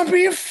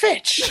Abercrombie &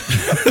 Fitch.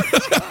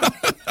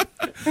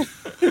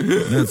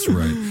 That's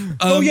right.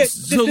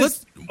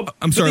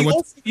 I'm sorry. They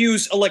also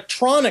use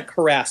electronic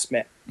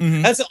harassment.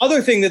 Mm-hmm. That's the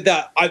other thing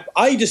that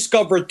I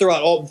discovered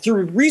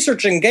through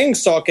researching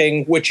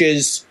Gangstalking, which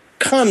is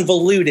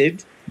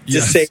convoluted,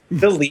 to say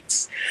the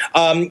least,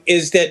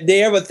 is that they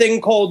have a thing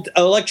called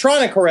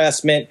electronic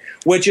harassment,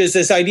 which is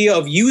this idea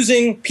of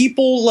using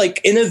people like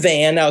in a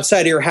van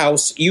outside of your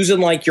house,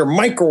 using like your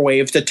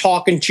microwave to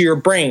talk into your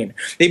brain.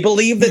 They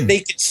believe that they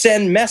could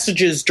send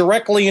messages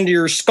directly into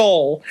your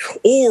skull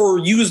or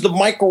use the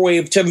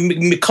microwave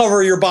to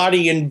cover your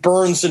body in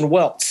burns and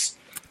welts.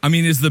 I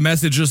mean, is the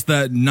message just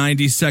that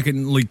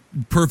 90-second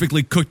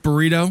perfectly cooked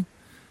burrito?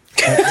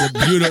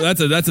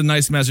 That's a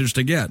nice message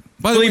to get.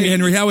 By the way,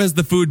 Henry, how has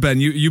the food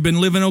been? You been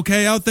living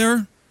okay out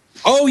there?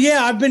 Oh,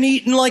 yeah, I've been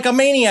eating like a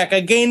maniac. I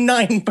gained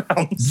 9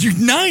 pounds.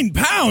 9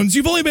 pounds?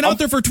 You've only been out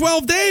there for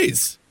 12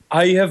 days.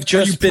 I have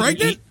just been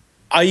pregnant?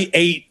 I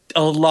ate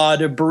a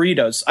lot of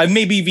burritos. I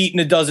maybe have eaten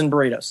a dozen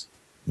burritos.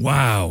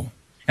 Wow.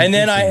 And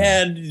then I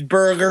had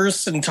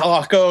burgers and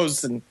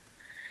tacos, and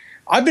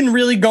I've been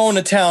really going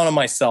to town on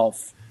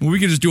myself. Well, we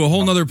could just do a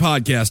whole nother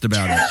podcast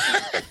about it.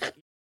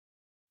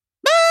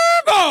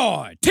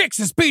 Boy,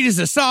 Texas Pete is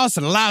a sauce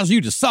that allows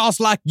you to sauce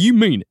like you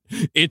mean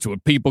it. It's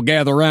what people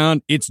gather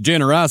around, it's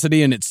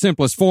generosity in its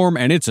simplest form,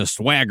 and it's a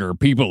swagger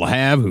people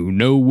have who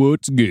know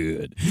what's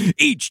good.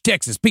 Each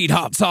Texas Pete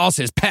hot sauce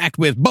is packed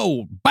with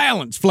bold,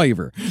 balanced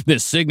flavor.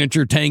 This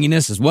signature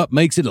tanginess is what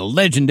makes it a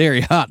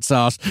legendary hot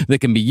sauce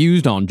that can be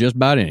used on just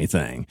about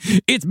anything.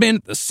 It's been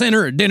at the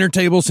center of dinner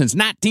table since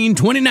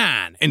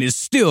 1929 and is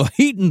still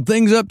heating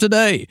things up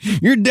today.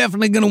 You're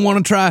definitely going to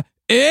want to try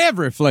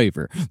every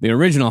flavor. The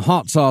original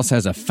hot sauce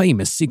has a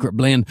famous secret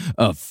blend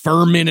of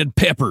fermented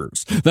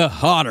peppers. The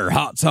hotter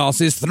hot sauce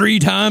is 3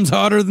 times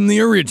hotter than the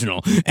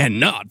original, and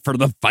not for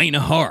the faint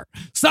of heart.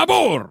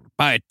 Sabor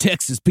by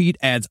Texas Pete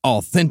adds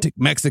authentic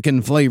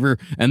Mexican flavor,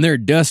 and their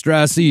dust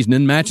dry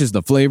seasoning matches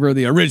the flavor of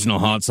the original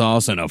hot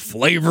sauce in a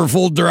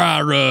flavorful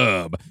dry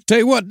rub. Tell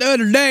you what, the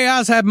other day I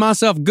was having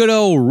myself a good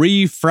old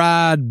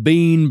refried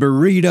bean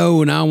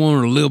burrito, and I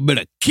wanted a little bit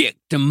of kick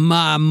to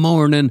my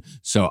morning,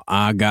 so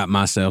I got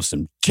myself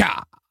some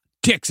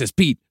Texas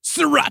Pete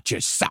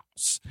sriracha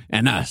sauce,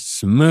 and I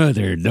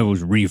smothered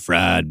those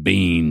refried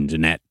beans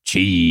and that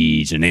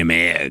cheese and them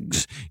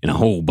eggs in a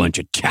whole bunch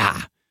of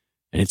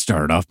and it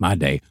started off my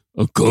day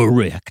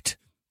correct.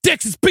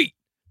 Texas Pete,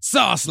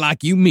 sauce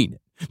like you mean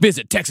it.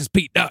 Visit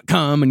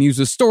TexasPete.com and use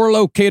the store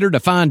locator to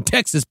find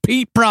Texas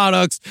Pete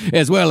products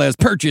as well as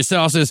purchase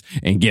sauces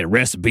and get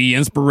recipe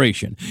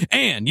inspiration.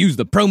 And use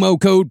the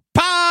promo code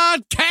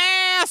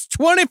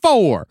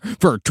PODCAST24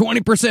 for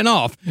 20%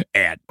 off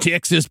at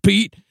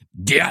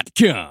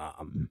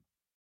TexasPete.com.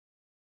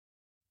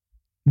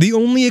 The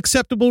only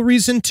acceptable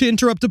reason to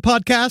interrupt a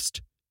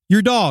podcast?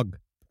 Your dog.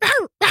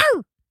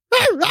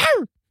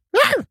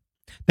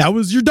 That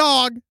was your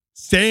dog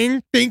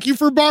saying thank you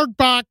for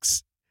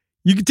BarkBox.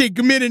 You can take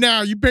a minute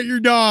now. You pet your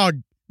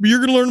dog. But you're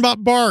going to learn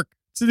about Bark.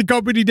 It's a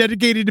company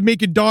dedicated to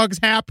making dogs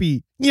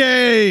happy.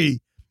 Yay!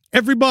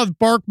 Every month,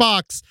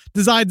 BarkBox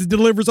designs and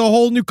delivers a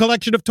whole new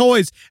collection of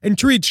toys and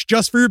treats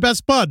just for your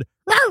best bud.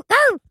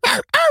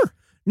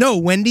 No,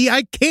 Wendy,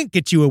 I can't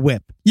get you a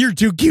whip. You're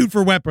too cute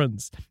for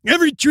weapons.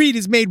 Every treat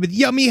is made with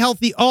yummy,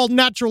 healthy,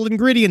 all-natural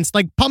ingredients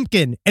like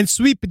pumpkin and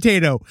sweet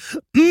potato.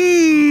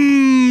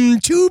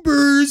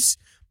 Tubers.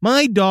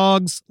 My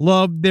dogs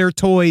love their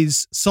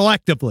toys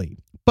selectively,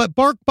 but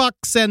BarkBox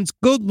sends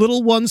good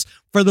little ones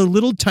for their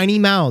little tiny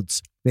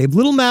mouths. They have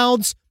little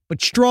mouths,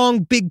 but strong,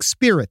 big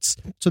spirits.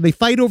 So they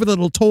fight over the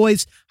little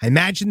toys. I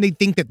imagine they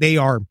think that they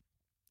are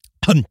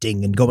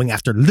hunting and going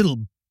after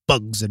little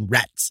bugs and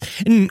rats.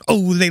 And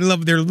they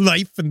love their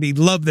life, and they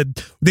love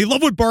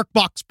what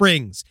BarkBox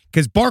brings,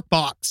 because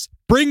BarkBox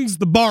brings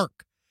the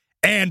bark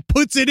and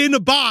puts it in a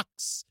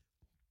box.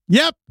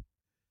 Yep.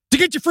 To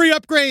get your free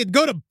upgrade,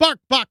 go to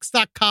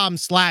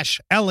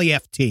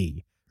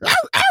barkbox.com/LEFT.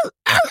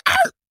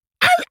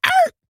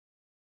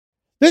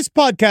 This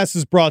podcast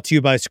is brought to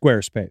you by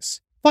Squarespace.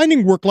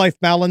 Finding work-life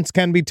balance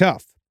can be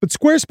tough, but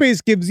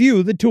Squarespace gives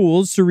you the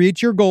tools to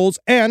reach your goals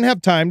and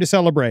have time to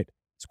celebrate.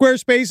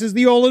 Squarespace is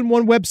the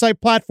all-in-one website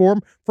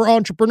platform for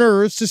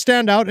entrepreneurs to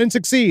stand out and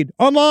succeed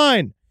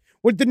online.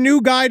 With the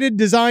new guided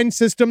design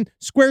system,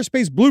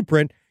 Squarespace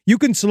Blueprint, You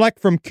can select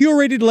from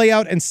curated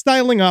layout and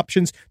styling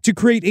options to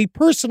create a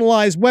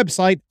personalized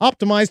website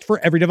optimized for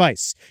every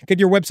device. Get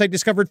your website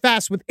discovered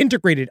fast with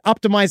integrated,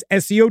 optimized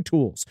SEO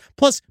tools.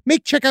 Plus,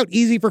 make checkout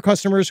easy for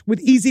customers with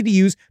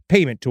easy-to-use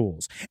payment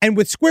tools. And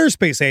with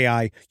Squarespace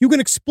AI, you can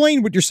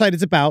explain what your site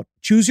is about,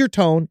 choose your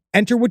tone,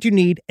 enter what you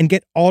need, and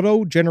get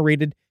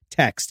auto-generated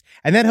text.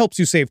 And that helps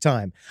you save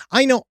time.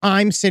 I know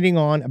I'm sitting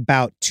on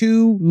about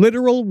 2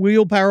 literal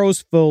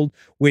wheelbarrows filled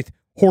with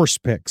horse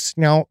pics.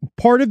 Now,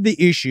 part of the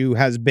issue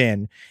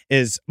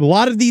is a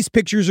lot of these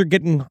pictures are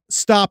getting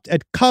stopped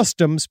at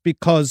customs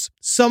because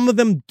some of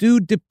them do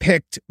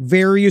depict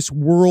various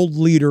world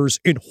leaders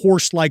in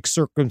horse-like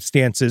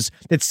circumstances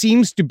that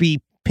seems to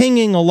be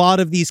pinging a lot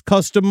of these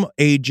custom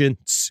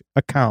agents'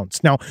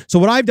 accounts. Now, so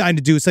what I've done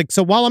to do is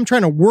so while I'm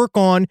trying to work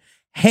on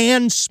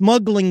hand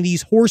smuggling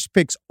these horse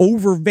pics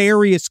over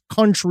various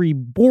country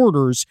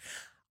borders,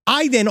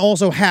 I then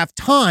also have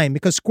time,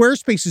 because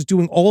Squarespace is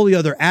doing all the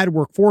other ad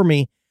work for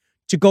me,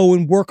 to go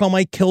and work on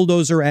my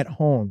Killdozer at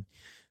home.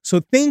 So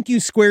thank you,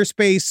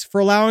 Squarespace,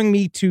 for allowing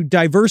me to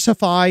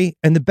diversify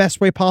in the best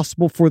way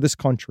possible for this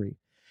country.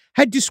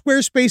 Head to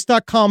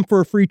squarespace.com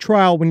for a free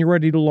trial when you're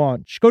ready to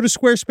launch. Go to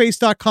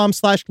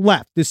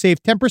squarespace.com/left to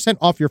save 10%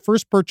 off your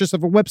first purchase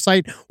of a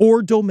website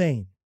or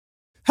domain.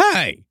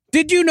 Hey!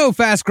 Did you know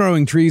Fast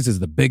Growing Trees is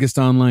the biggest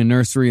online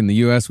nursery in the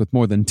U.S. with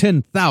more than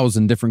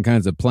 10,000 different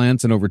kinds of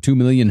plants and over 2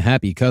 million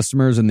happy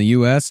customers in the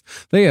U.S.?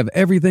 They have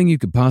everything you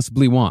could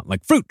possibly want,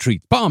 like fruit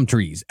trees, palm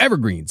trees,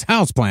 evergreens,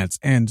 houseplants,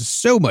 and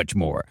so much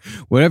more.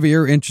 Whatever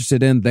you're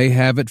interested in, they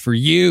have it for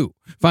you.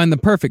 Find the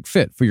perfect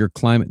fit for your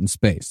climate and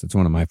space. That's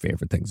one of my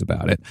favorite things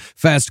about it.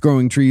 Fast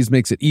Growing Trees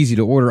makes it easy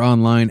to order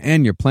online,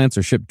 and your plants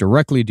are shipped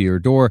directly to your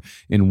door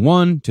in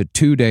 1 to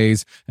 2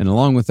 days. And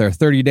along with their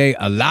 30-day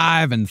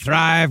Alive and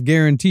Thrive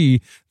guarantee,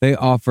 they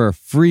offer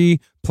free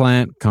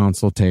plant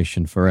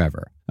consultation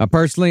forever. Now,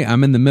 personally,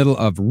 I'm in the middle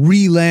of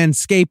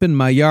re-landscaping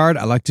my yard.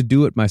 I like to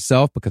do it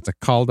myself because I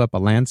called up a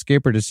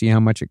landscaper to see how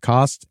much it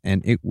cost,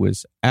 and it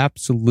was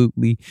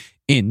absolutely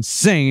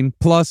insane.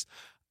 Plus,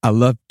 I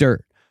love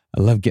dirt.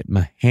 I love getting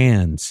my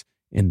hands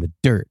in the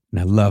dirt, and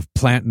I love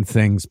planting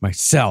things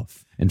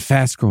myself. And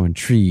Fast Growing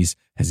Trees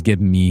has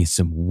given me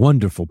some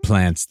wonderful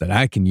plants that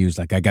I can use.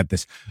 Like I got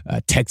this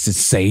Texas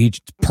sage,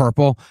 it's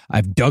purple.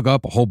 I've dug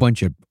up a whole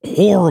bunch of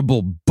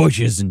horrible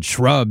bushes and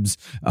shrubs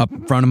up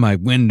in front of my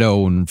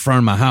window and in front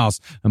of my house,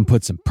 and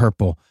put some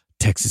purple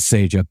Texas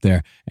sage up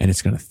there, and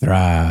it's going to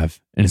thrive,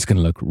 and it's going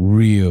to look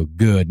real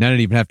good. And I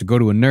didn't even have to go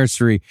to a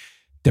nursery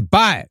to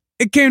buy it.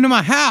 It came to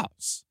my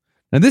house.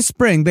 Now, this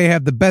spring, they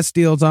have the best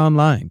deals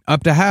online,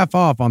 up to half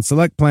off on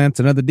select plants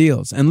and other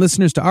deals. And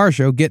listeners to our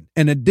show get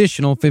an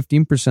additional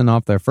 15%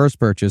 off their first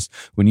purchase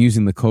when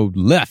using the code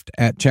LEFT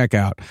at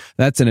checkout.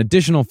 That's an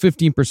additional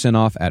 15%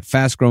 off at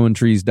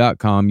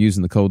fastgrowingtrees.com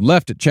using the code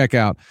LEFT at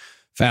checkout.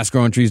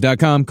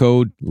 Fastgrowingtrees.com,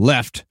 code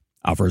LEFT.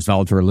 Offers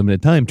valid for a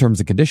limited time.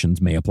 Terms and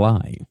conditions may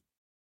apply.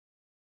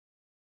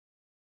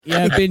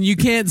 Yeah, Ben, you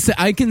can't see,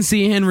 I can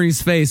see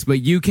Henry's face,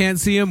 but you can't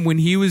see him. When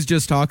he was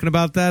just talking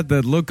about that,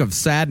 the look of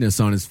sadness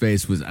on his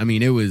face was,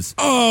 it was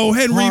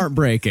Henry,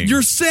 heartbreaking.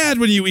 You're sad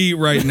when you eat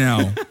right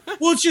now.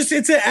 Well,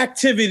 it's an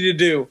activity to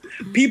do.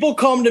 People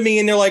come to me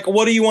and they're like,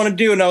 what do you want to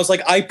do? And I was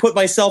like, I put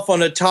myself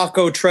on a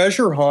taco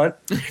treasure hunt.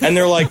 And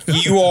they're like,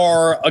 you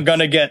are going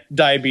to get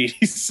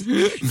diabetes.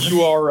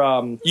 You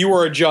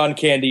are a John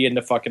Candy in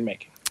the fucking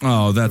making.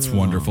 Oh, that's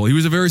wonderful. He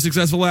was a very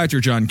successful actor,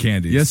 John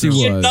Candy. Yes, he was.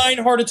 He had 9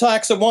 heart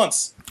attacks at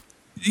once.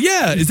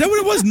 Yeah, is that what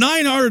it was?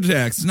 9 heart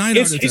attacks.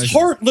 His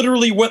heart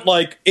literally went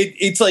like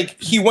it's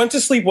like he went to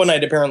sleep one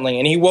night apparently,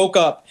 and he woke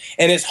up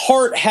and his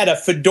heart had a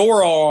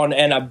fedora on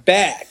and a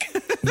bag,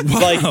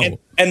 wow.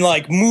 and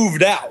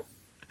moved out.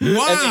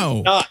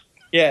 Wow.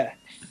 Yeah,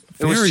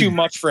 it was too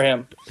much for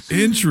him.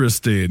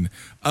 Interesting.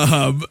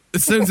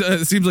 It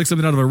seems like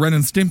something out of a Ren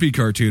and Stimpy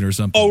cartoon or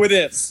something. Oh, it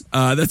is.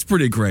 That's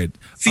pretty great.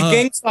 See,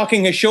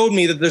 Gangstalking has showed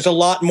me that there's a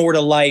lot more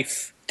to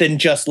life than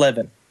just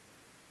living.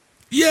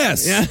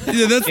 Yes. Yeah,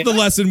 that's the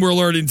lesson we're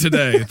learning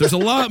today. There's a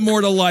lot more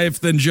to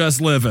life than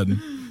just living.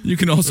 You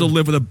can also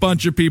live with a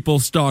bunch of people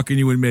stalking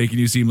you and making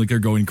you seem like you're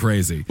going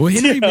crazy. Well,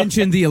 Henry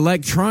mentioned the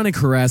electronic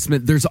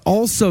harassment. There's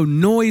also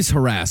noise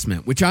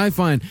harassment, which I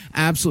find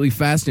absolutely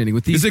fascinating.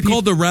 With these, is it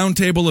called the Round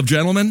Table of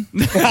Gentlemen?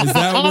 Is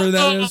that where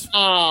that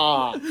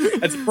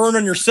is? That's burn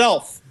on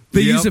yourself.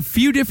 They use a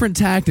few different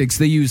tactics.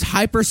 They use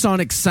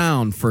hypersonic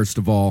sound, first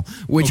of all,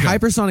 which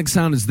hypersonic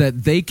sound is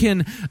that they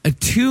can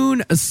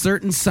attune a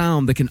certain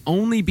sound that can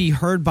only be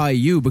heard by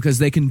you because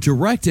they can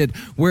direct it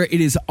where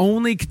it is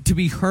only to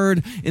be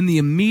heard in the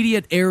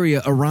immediate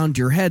area around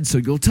your head. So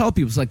you'll tell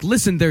people, it's like,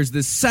 listen, there's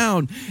this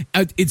sound.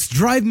 It's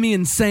driving me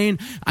insane.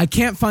 I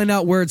can't find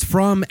out where it's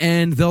from.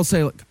 And they'll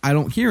say, like, I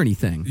don't hear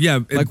anything. Yeah,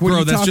 like,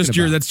 bro,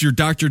 that's your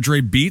Dr.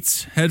 Dre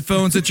Beats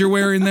headphones that you're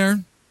wearing there.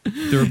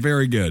 They're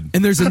very good.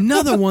 And there's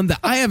another one that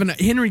I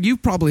haven't. Henry,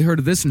 you've probably heard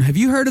of this one. Have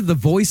you heard of the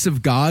Voice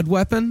of God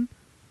weapon?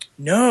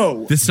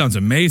 No. This sounds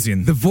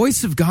amazing. The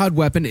voice of God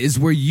weapon is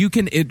where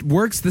it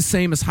works the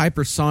same as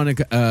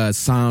hypersonic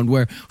sound,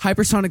 where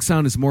hypersonic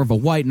sound is more of a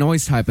white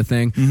noise type of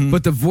thing,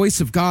 but the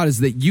voice of God is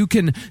that you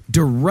can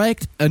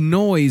direct a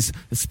noise,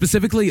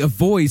 specifically a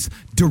voice,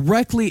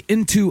 directly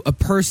into a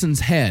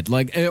person's head,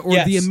 or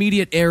the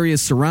immediate area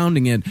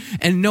surrounding it,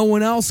 and no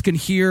one else can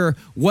hear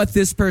what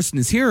this person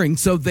is hearing,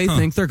 so they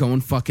think they're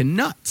going fucking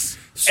nuts.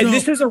 And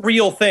this is a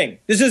real thing.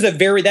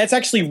 That's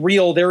actually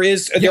real. There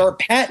are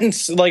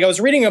patents, like I was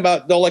reading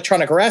about the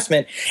electronic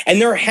harassment,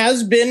 and there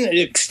has been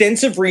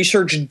extensive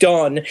research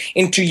done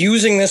into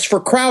using this for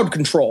crowd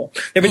control.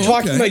 They've been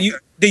talking about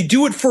they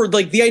do it for,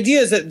 like, the idea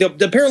is that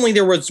apparently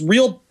there was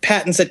real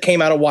patents that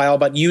came out a while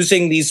about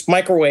using these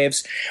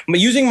microwaves.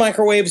 Using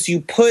microwaves, you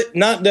put,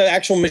 not the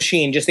actual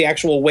machine, just the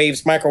actual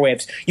waves,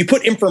 microwaves, you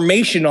put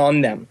information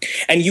on them,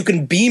 and you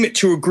can beam it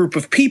to a group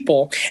of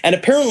people. And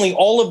apparently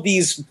all of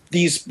these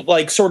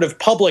like sort of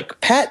public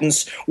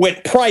patents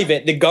went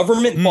private. The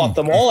government bought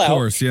them all out. Of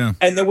course, yeah.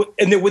 And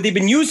what they've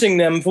been using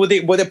them for,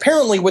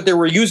 what they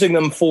were using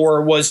them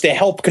for was to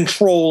help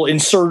control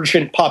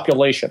insurgent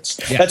populations.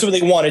 Yeah. That's what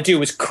they want to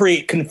do, is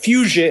create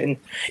confusion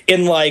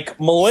in, like,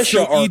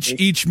 militia armies.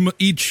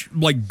 Each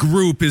like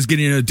group is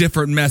getting a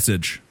different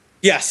message.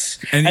 Yes.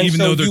 And even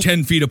though they're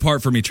 10 feet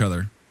apart from each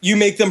other. You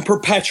make them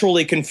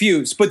perpetually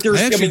confused. But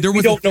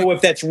we don't know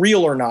if that's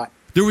real or not.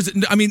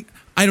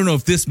 I don't know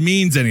if this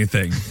means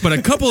anything, but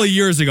a couple of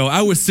years ago,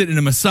 I was sitting in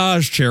a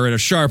massage chair at a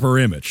Sharper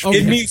Image. Okay.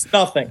 It means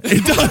nothing.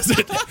 It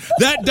doesn't.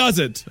 That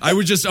doesn't. I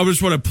just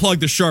want to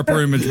plug the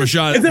Sharper Image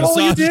massage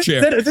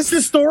chair. Is this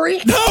the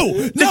story?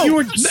 No. You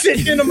were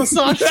sitting in a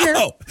massage chair?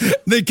 No.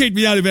 They kicked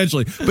me out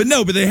eventually. But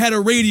they had a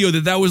radio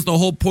that was the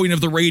whole point of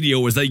the radio,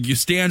 was that you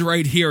stand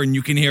right here and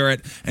you can hear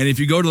it. And if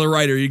you go to the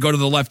right or you go to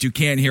the left, you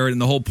can't hear it.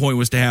 And the whole point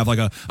was to have like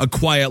a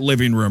quiet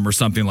living room or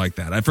something like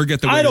that. I forget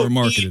the way they were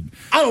marketed.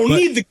 I don't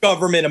need the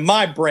government in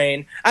my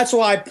brain. That's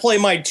why I play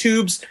my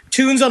tunes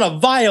on a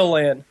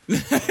violin.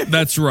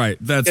 That's right.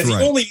 The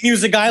only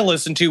music I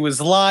listen to is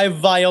live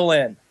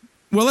violin.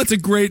 Well, that's a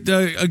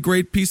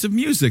great piece of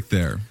music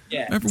there.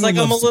 Yeah, everyone it's like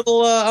I'm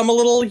a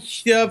little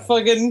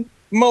fucking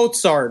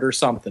Mozart or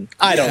something.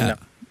 I don't know.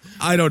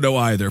 I don't know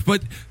either.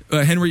 But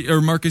Henry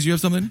or Marcus, you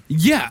have something?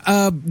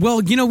 Yeah.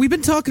 Well, we've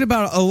been talking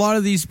about a lot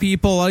of these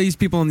people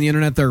on the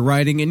internet, they're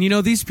writing,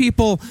 and these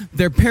people,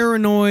 they're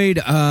paranoid,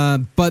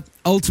 but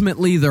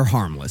ultimately they're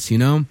harmless.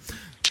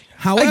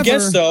 However, I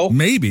guess so.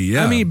 Maybe,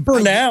 yeah. For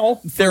now,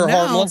 they're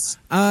harmless.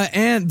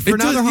 And for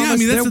now, they're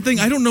harmless. That's the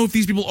thing. I don't know if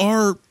these people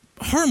are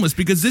harmless,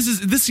 because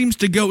this seems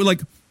to go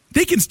like,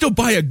 they can still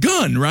buy a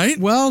gun, right?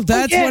 Well,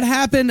 that's what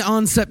happened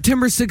on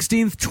September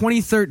 16th,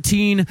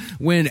 2013,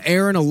 when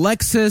Aaron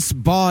Alexis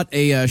bought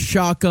a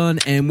shotgun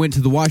and went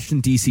to the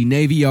Washington, D.C.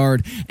 Navy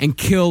Yard and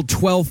killed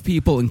 12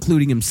 people,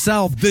 including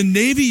himself. The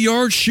Navy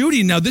Yard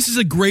shooting. Now, this is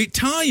a great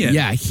tie-in.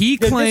 Yeah, he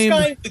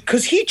claimed...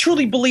 Because he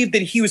truly believed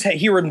that he was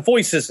hearing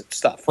voices and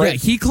stuff, right? Yeah,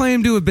 he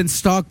claimed to have been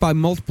stalked by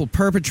multiple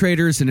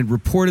perpetrators and had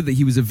reported that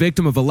he was a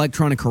victim of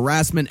electronic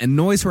harassment and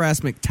noise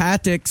harassment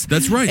tactics.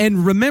 That's right.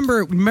 And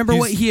remember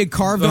what he had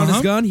carved on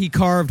his gun? He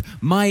carved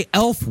my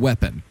ELF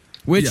weapon,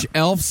 which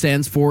ELF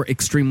stands for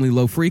extremely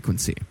low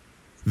frequency.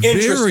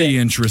 Very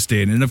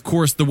interesting. And of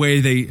course, the way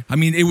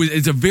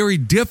it's a very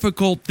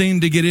difficult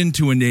thing to get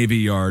into a Navy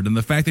Yard. And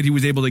the fact that he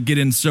was able to get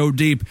in so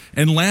deep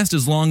and last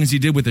as long as he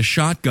did with a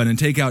shotgun and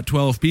take out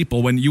 12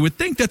 people, when you would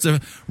think that's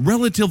a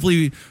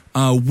relatively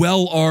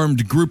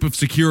well-armed group of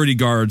security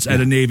guards at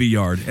a Navy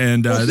Yard.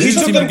 And he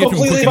took them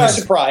completely by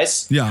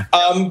surprise. Yeah.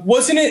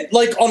 Wasn't it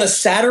like on a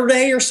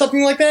Saturday or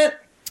something like that?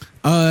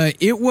 I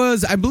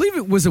believe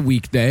it was a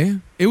weekday.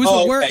 It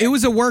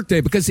was a work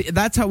day, because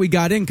that's how we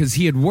got in, because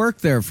he had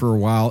worked there for a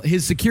while.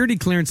 His security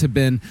clearance had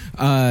been,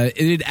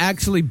 it had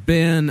actually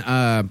been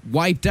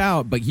wiped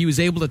out, but he was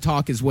able to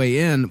talk his way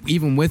in,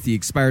 even with the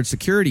expired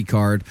security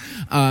card.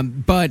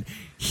 But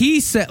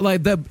he said,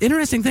 like, the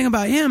interesting thing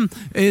about him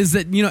is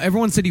that,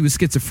 everyone said he was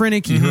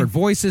schizophrenic. He heard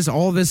voices,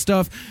 all this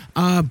stuff.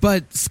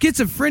 But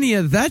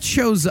schizophrenia, that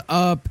shows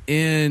up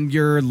in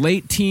your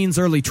late teens,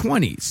 early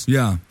 20s.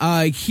 Yeah.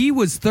 He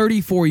was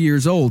 34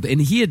 years old,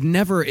 and he had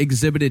never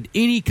exhibited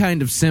any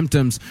kind of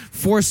symptoms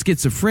for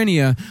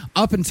schizophrenia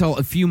up until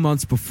a few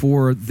months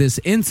before this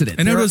incident.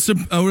 And I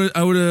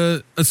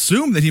would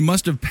assume that he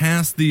must have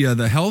passed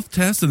the health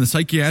test and the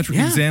psychiatric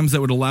exams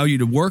that would allow you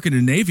to work in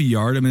a Navy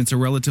Yard. I mean, it's a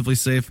relatively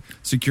safe,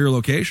 secure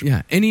location.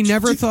 Yeah, and he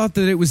never thought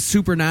that it was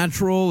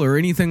supernatural or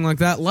anything like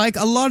that. Like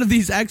a lot of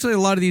these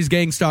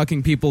gang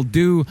stalking people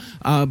do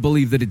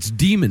believe that it's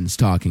demons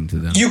talking to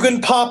them. You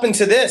can pop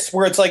into this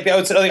where it's like I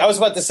was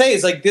about to say,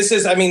 is like, this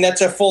is,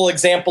 that's a full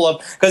example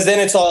of, because then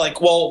it's all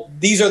like, well,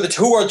 these are the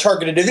who are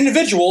targeted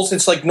individuals.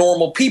 It's like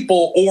normal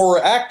people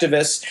or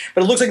activists,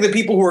 but it looks like the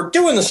people who are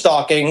doing the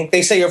stalking,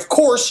 they say, of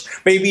course,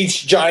 maybe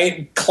it's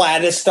giant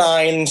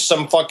clandestine,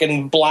 some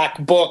fucking black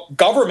book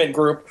government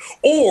group,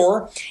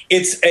 or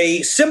it's a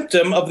a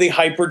symptom of the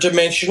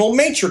hyperdimensional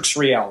matrix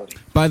reality.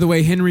 By the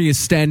way, Henry is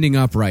standing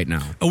up right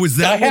now. Oh, is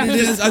that what it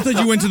is? I thought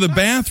you went to the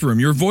bathroom.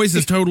 Your voice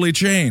has totally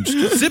changed.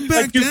 Sit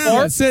back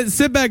down.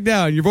 Sit back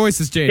down. Your voice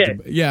has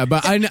changed. Yeah,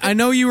 but I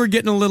know you were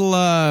getting a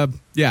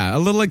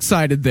little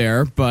excited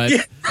there, but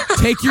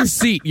take your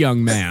seat,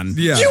 young man.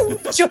 Yeah.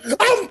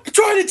 I'm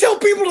trying to tell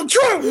people the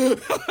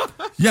truth.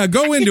 Yeah,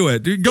 go into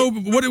it. Go.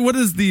 What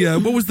is the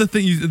what was the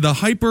thing? The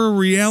hyper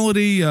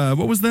reality.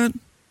 What was that?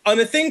 On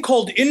a thing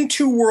called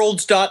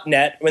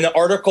intoworlds.net, when the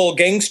article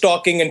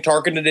Gangstalking and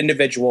Targeted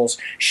Individuals,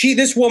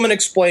 this woman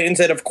explains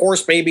that, of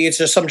course, maybe it's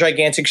just some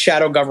gigantic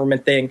shadow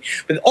government thing,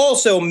 but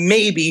also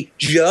maybe,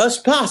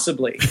 just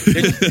possibly,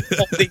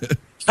 the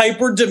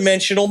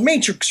hyperdimensional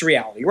matrix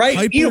reality, right?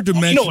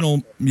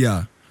 Hyperdimensional,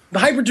 yeah. The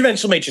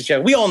hyperdimensional matrix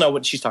reality. We all know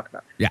what she's talking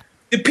about. Yeah.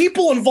 The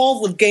people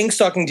involved with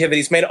gangstalking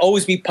activities may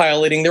always be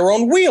piloting their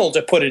own wheel,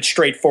 to put it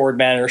straightforward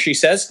manner, she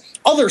says.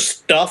 Other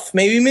stuff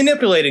may be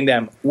manipulating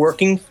them,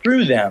 working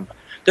through them.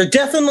 There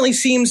definitely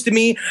seems to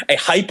me a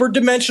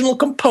hyperdimensional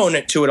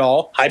component to it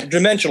all.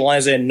 Hyperdimensional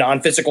as in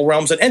non-physical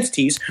realms and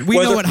entities. We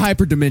know what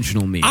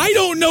hyperdimensional means. I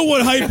don't know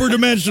what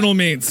hyperdimensional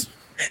means.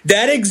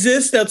 That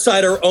exists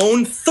outside our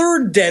own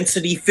third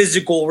density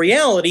physical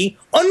reality,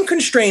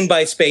 unconstrained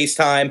by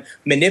space-time,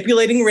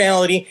 manipulating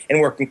reality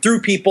and working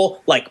through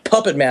people like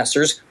puppet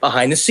masters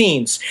behind the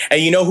scenes. And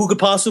you know who could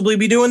possibly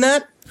be doing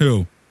that?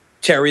 Who?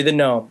 Terry the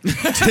Gnome.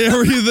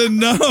 Terry the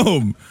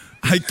Gnome.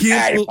 I can't.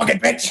 Hey, you fucking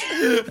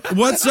bitch.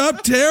 What's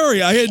up,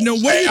 Terry? I had no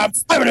way. Hey, I'm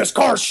climbing this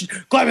car,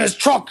 climbing this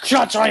truck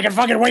shut so I can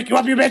fucking wake you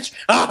up, you bitch.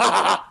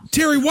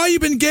 Terry, why you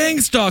been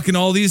gang stalking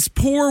all these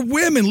poor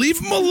women?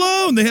 Leave them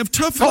alone. They have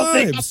tough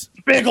lives.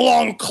 Big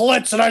long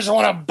clits, and I just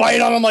want to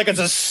bite on them like it's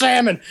a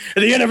salmon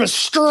at the end of a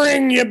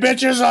string, you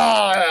bitches.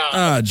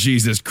 Ah,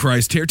 Jesus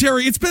Christ,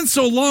 Terry, it's been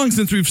so long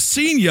since we've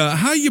seen you.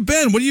 How you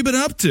been? What have you been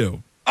up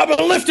to? I've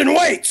been lifting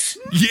weights.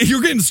 You're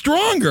getting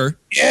stronger.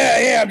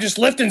 Yeah, I'm just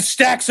lifting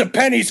stacks of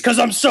pennies because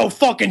I'm so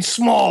fucking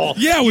small.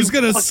 Yeah, I was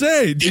gonna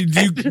say, do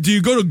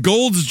you go to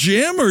Gold's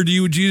Gym, or do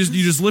you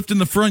just lift in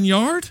the front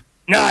yard?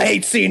 No, I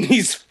hate seeing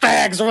these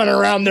fags running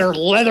around their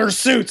leather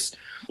suits,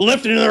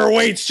 lifting their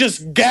weights,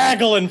 just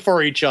gaggling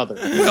for each other.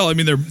 Well, I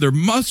mean, they're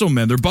muscle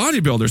men, they're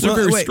bodybuilders, they're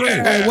very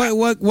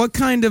straight. What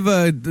kind of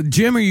a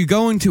gym are you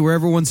going to where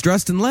everyone's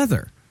dressed in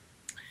leather?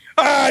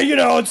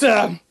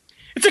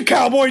 It's a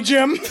cowboy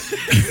gym.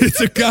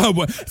 It's a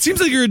cowboy. It seems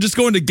like you're just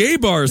going to gay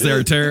bars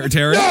there,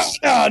 Terry.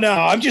 No.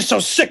 I'm just so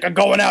sick of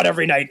going out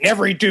every night and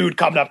every dude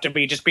coming up to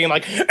me just being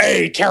like,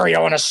 hey, Terry, I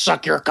want to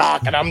suck your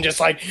cock. And I'm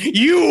just like,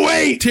 you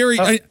wait. Terry,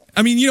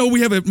 I mean,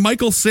 we have a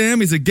Michael Sam.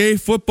 He's a gay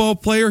football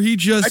player. He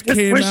just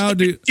came out.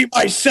 To see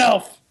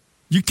myself.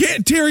 You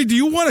can't, Terry, do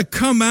you want to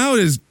come out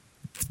as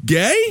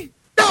gay?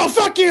 No,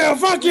 fuck you,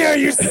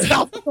 you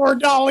Salvador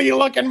Dali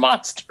looking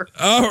monster.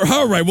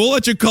 All right, we'll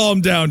let you calm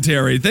down,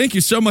 Terry. Thank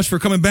you so much for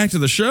coming back to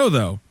the show,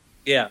 though.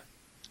 Yeah.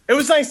 It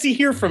was nice to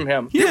hear from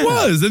him. Yeah. It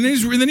was, and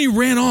then he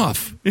ran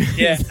off.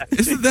 Yeah.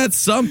 Isn't that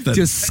something?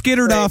 Just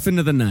skittered off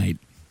into the night.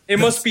 It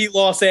must be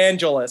Los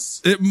Angeles.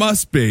 It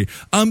must be.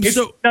 It's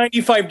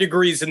 95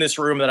 degrees in this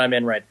room that I'm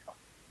in right now.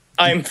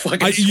 I'm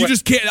fucking you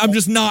just can't. I'm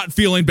just not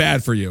feeling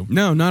bad for you.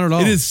 No, not at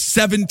all. It is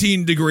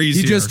 17 degrees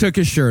He here. just took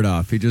his shirt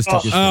off. He just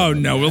took his shirt off.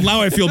 No. Well,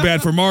 now I feel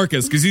bad for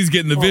Marcus because he's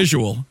getting the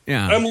visual.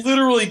 Yeah. I'm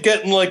literally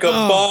getting like a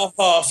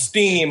Baja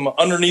steam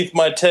underneath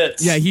my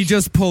tits. Yeah, he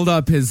just pulled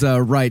up his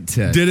right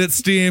tit. Did it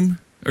steam?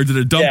 Or did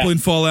a dumpling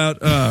fall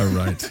out? All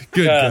right.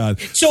 Good God.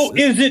 So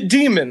is it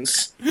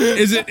demons?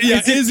 Is it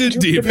demons?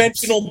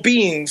 Dimensional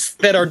beings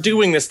that are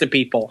doing this to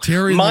people?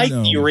 Terry, my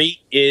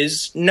theory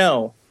is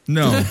no.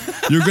 No,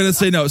 you're going to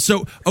say no.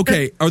 So,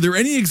 okay, are there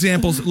any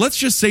examples? Let's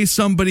just say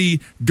somebody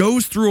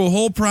goes through a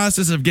whole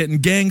process of getting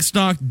gang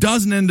stalked,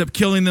 doesn't end up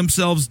killing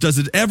themselves. Does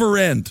it ever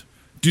end?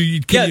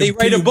 They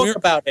write a book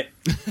about it.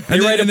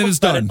 They write a book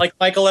about it, like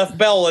Michael F.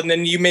 Bell, and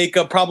then you make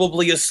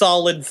probably a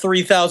solid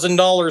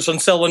 $3,000 on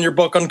selling your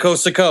book on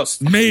Coast to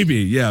Coast. Maybe.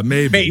 Yeah,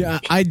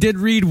 I did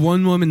read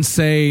one woman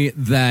say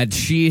that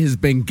she has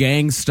been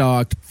gang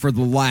stalked for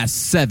the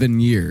last 7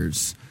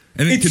 years.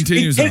 And it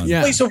continues on. It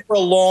takes place over a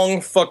long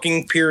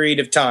fucking period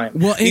of time.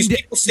 Well, these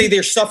people say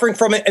they're suffering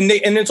from it, and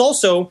it's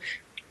also,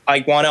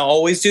 I want to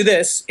always do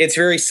this, it's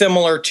very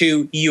similar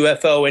to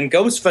UFO and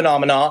ghost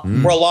phenomena,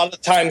 where a lot of the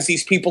times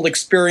these people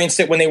experienced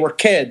it when they were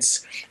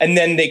kids, and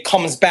then it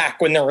comes back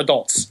when they're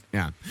adults.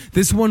 Yeah.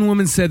 This one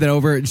woman said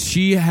that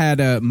she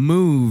had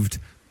moved,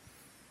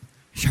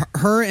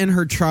 her and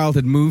her child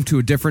had moved to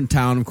a different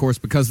town, of course,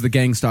 because of the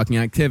gang stalking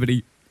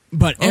activity.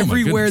 But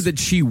everywhere that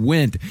she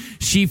went,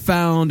 she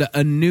found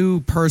a new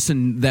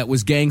person that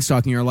was gang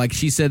stalking her. Like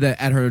she said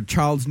that at her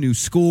child's new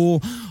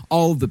school,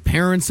 all of the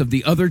parents of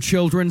the other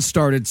children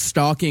started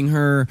stalking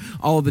her.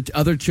 All of the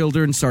other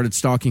children started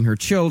stalking her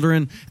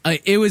children.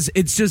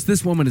 It's just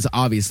this woman is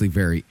obviously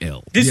very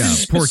ill. This is a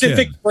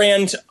specific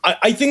brand.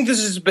 I think this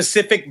is a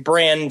specific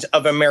brand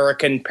of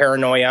American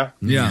paranoia.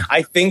 Yeah.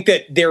 I think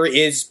that there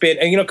has been,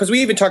 because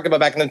we even talked about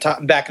back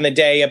in the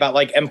day about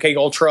like MK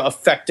Ultra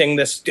affecting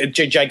this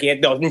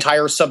gigantic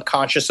entire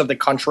subconscious of the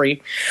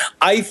country.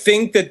 I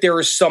think that there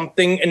is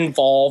something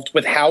involved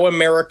with how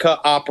America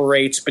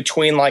operates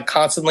between like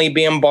constantly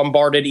being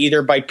bombarded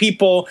either by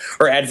people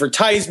or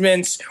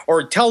advertisements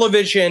or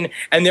television.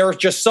 And there are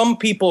just some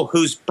people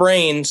whose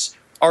brains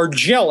are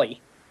jelly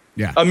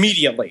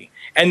immediately.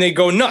 And they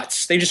go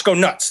nuts. They just go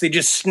nuts. They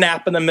just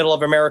snap in the middle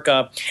of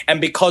America.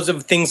 And because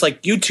of things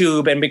like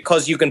YouTube and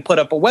because you can put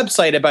up a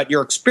website about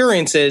your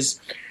experiences,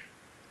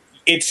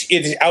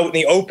 it's out in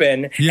the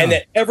open. Yeah. And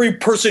that every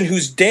person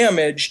who's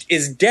damaged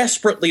is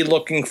desperately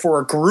looking for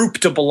a group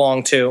to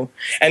belong to.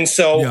 And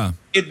so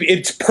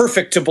it's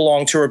perfect to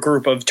belong to a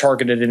group of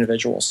targeted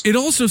individuals. It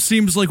also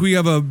seems like we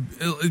have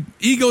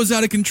ego's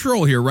out of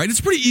control here, right? It's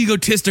a pretty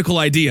egotistical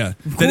idea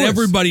that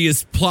everybody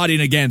is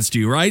plotting against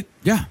you, right?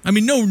 Yeah. I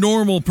mean, no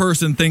normal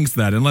person thinks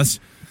that unless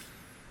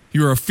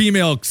you're a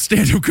female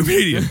stand-up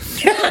comedian.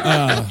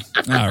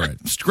 All right.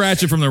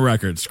 Scratch it from the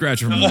record.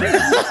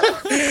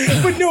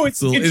 But no,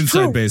 it's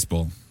inside true.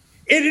 Baseball.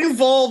 It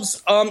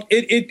involves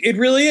it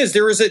really is.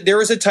 There is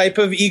a type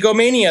of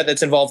egomania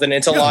that's involved in it.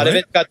 It's a lot of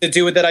it got to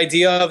do with that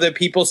idea of that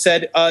people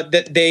said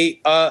that they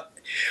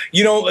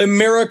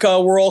America,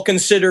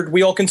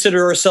 we all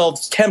consider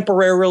ourselves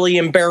temporarily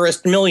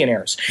embarrassed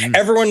millionaires.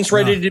 Everyone's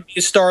ready to be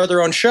a star of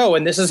their own show,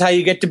 and this is how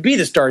you get to be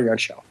the star of your own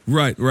show.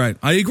 Right.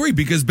 I agree,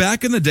 because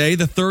back in the day,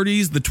 the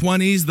 30s, the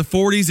 20s, the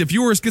 40s, if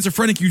you were a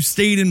schizophrenic, you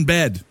stayed in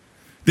bed.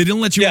 They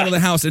didn't let you out of the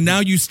house, and now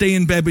you stay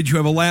in bed, but you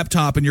have a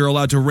laptop, and you're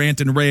allowed to rant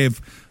and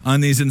rave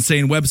on these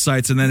insane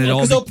websites, and then it all.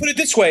 Because I'll put it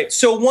this way: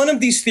 so one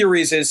of these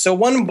theories is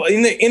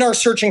in our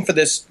searching for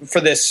this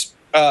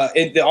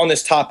on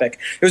this topic,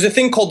 there's a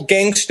thing called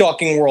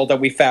Gangstalking world that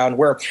we found,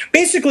 where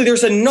basically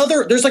there's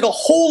like a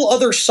whole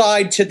other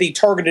side to the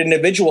targeted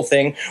individual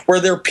thing, where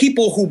there are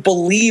people who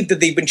believe that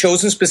they've been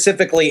chosen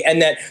specifically,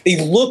 and that they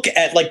look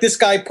at, like, this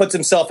guy puts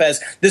himself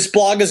as, this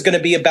blog is going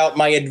to be about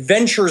my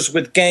adventures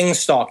with gang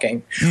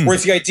stalking, where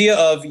it's the idea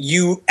of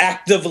you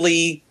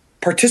actively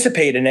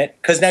participate in it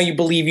because now you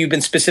believe you've been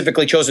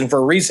specifically chosen for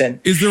a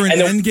reason. Is there an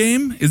end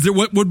game? Is there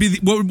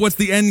what's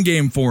the end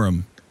game for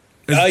him?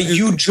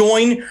 You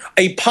join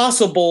a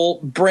possible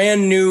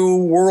brand new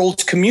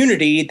world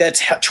community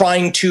that's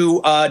trying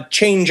to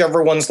change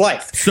everyone's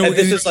life. So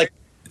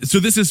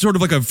this is sort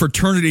of like a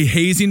fraternity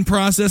hazing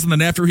process, and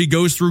then after he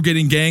goes through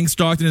getting gang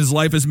stalked and his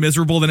life is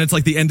miserable, then it's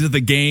like the end of the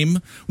game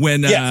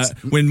when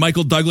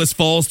Michael Douglas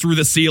falls through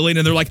the ceiling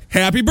and they're like,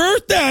 "Happy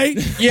birthday!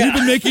 We've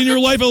been making your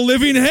life a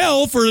living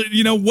hell for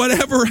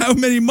how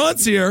many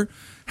months here.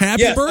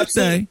 Happy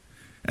birthday!" Absolutely.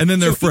 And then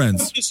they're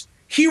friends.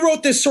 He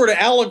wrote this sort of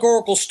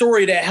allegorical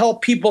story to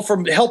help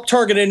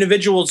target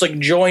individuals like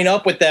join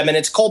up with them, and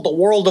it's called The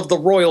World of the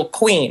Royal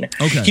Queen.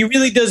 Okay. He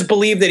really does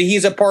believe that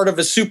he's a part of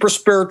a super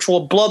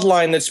spiritual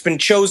bloodline that's been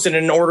chosen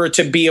in order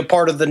to be a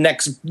part of the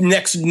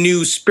next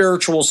new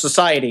spiritual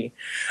society.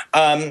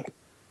 So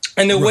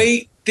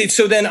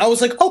then I was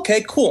like,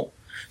 okay, cool.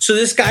 So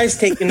this guy's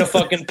taking a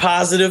fucking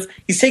positive.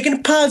 He's taking a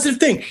positive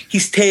thing.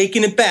 He's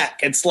taking it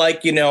back. It's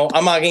like, I'm not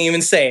going to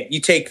even say it.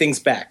 You take things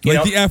back.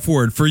 Like the F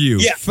word for you.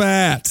 Yeah.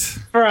 Fat.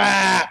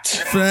 Right?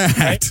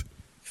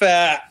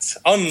 Fat.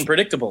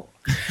 Unpredictable.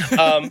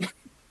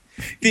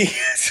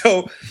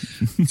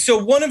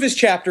 So one of his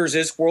chapters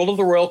is World of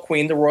the Royal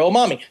Queen, the Royal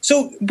Mommy.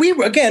 So we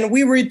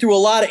read through a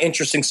lot of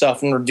interesting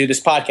stuff in order to do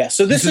this podcast.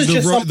 So this is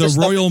just the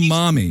Royal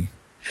Mommy.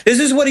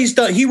 This is what he's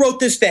done. He wrote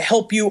this to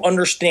help you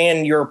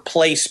understand your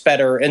place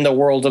better in the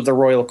world of the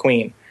Royal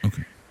Queen.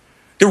 Okay.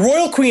 The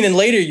Royal Queen in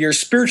later years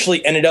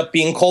spiritually ended up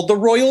being called the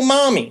Royal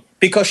Mommy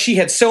because she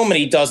had so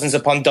many dozens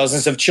upon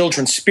dozens of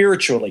children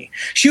spiritually.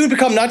 She would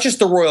become not just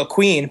the Royal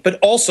Queen, but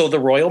also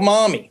the Royal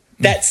Mommy.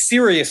 That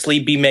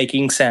seriously be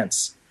making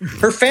sense.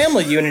 Her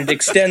family unit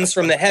extends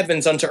from the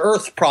heavens unto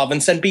earth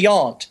province and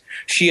beyond.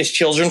 She has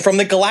children from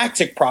the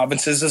galactic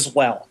provinces as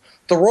well.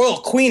 The Royal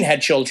Queen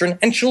had children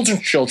and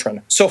children's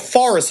children, so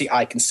far as the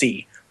eye can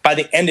see. By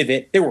the end of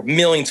it, there were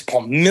millions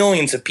upon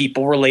millions of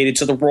people related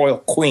to the Royal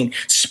Queen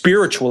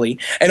spiritually,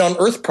 and on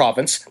Earth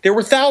Province, there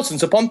were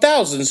thousands upon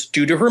thousands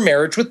due to her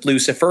marriage with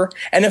Lucifer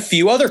and a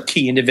few other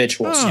key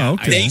individuals. Oh,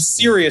 okay. They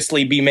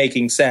seriously be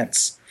making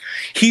sense.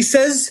 He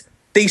says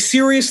they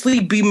seriously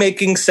be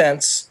making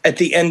sense at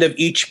the end of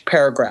each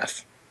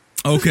paragraph.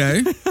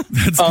 Okay,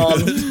 that's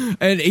good.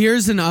 And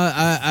here's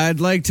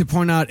I'd like to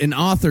point out an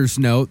author's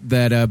note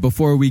that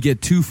before we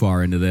get too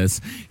far into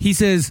this, he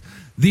says,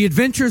 the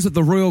adventures of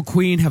the Royal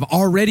Queen have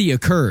already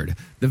occurred.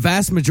 The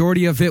vast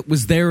majority of it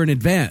was there in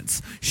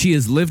advance. She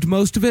has lived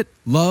most of it,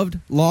 loved,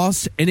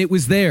 lost, and it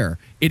was there.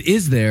 It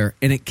is there,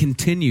 and it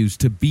continues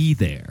to be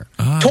there.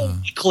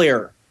 Totally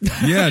clear.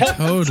 Yeah,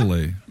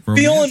 totally.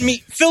 Filling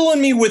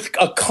me with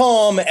a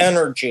calm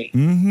energy.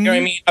 Mm-hmm. You know what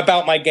I mean?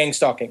 About my gang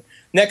stalking.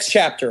 Next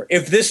chapter.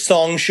 If this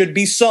song should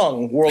be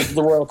sung, World of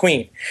the Royal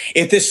Queen.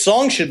 If this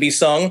song should be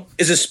sung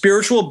is a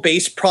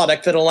spiritual-based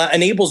product that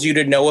enables you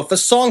to know if a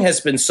song has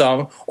been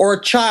sung or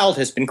a child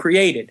has been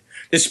created.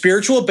 The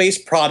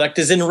spiritual-based product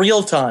is in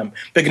real time,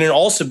 but can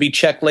also be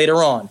checked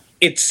later on.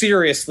 it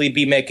seriously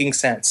be making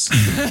sense.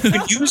 You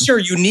can use your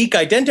unique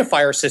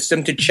identifier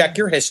system to check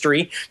your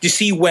history to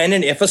see when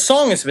and if a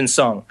song has been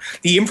sung.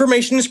 The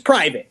information is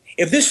private.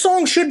 If this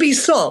song should be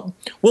sung,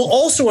 will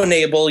also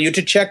enable you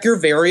to check your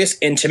various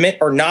intimate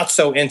or not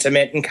so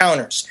intimate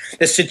encounters.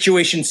 The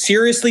situation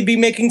seriously be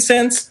making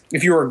sense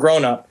if you were a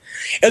grown-up.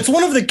 It's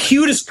one of the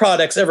cutest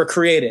products ever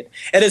created.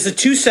 It has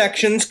 2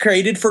 sections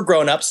created for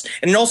grown-ups,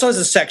 and it also has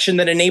a section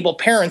that enable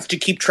parents to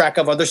keep track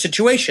of other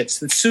situations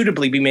that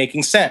suitably be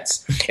making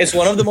sense. It's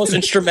one of the most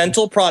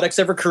instrumental products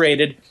ever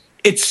created.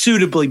 It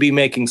suitably be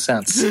making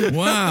sense.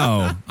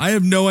 Wow. I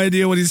have no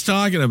idea what he's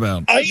talking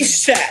about. I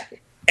sat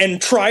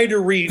and tried to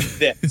read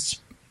this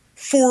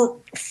for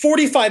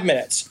 45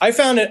 minutes. I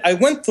found it. I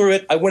went through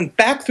it. I went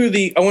back through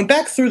the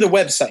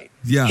website,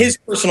 his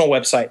personal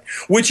website,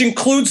 which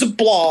includes a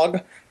blog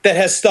that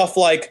has stuff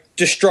like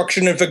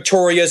destruction of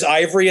Victoria's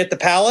ivory at the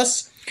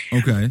palace.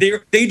 Okay.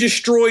 They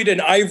destroyed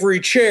an ivory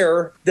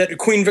chair that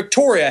Queen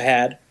Victoria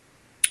had.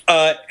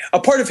 A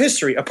part of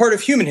history, a part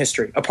of human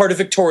history, a part of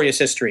Victoria's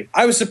history.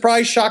 I was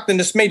surprised, shocked, and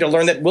dismayed to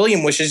learn that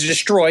William wishes to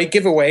destroy,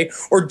 give away,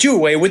 or do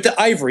away with the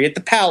ivory at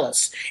the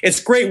palace. It's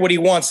great what he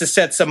wants to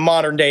set some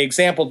modern-day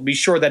example to be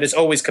sure that is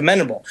always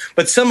commendable.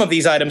 But some of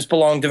these items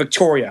belong to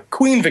Victoria,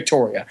 Queen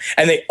Victoria,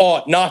 and they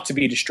ought not to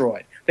be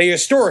destroyed. They are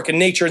historic in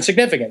nature and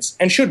significance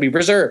and should be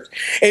preserved.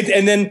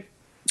 And then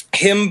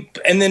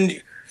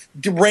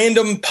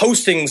random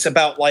postings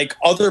about like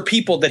other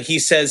people that he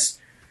says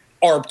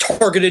are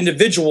target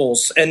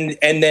individuals, and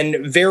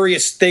then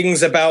various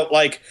things about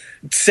like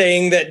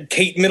saying that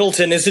Kate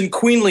Middleton isn't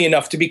queenly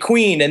enough to be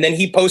queen, and then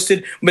he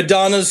posted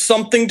Madonna's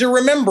Something to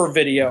Remember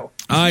video.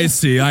 I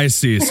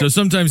see. So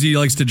sometimes he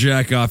likes to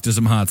jack off to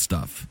some hot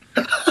stuff.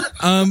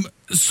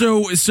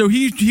 So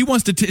he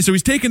wants to. So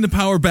he's taking the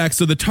power back.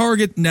 So the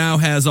target now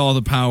has all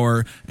the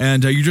power,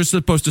 and you're just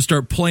supposed to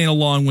start playing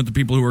along with the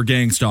people who are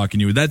gang stalking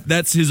you.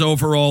 That's his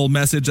overall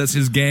message. That's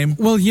his game.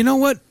 Well, you know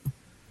what?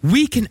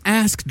 We can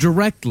ask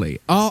directly,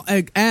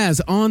 as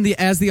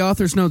the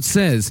author's note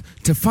says,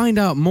 to find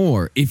out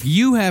more. If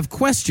you have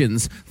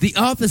questions, the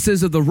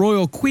offices of the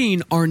Royal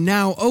Queen are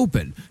now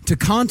open. To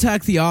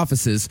contact the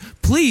offices,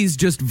 please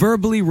just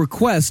verbally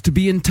request to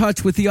be in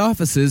touch with the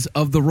offices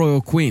of the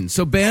Royal Queen.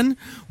 So, Ben,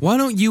 why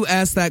don't you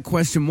ask that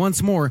question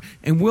once more,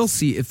 and we'll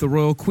see if the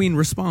Royal Queen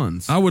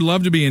responds. I would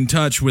love to be in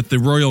touch with the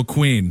Royal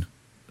Queen,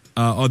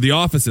 or the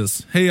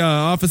offices. Hey,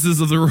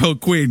 offices of the Royal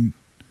Queen,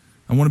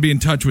 I want to be in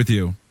touch with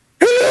you.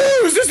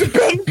 Is this a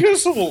Ben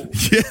Kissel?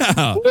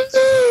 Yeah.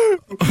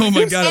 Oh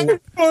my God.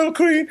 Royal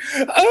Queen.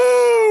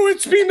 Oh,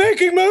 it's been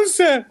making most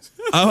sense.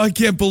 Oh, I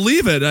can't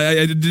believe it.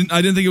 I didn't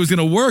think it was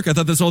going to work. I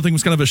thought this whole thing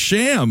was kind of a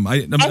sham.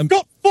 I've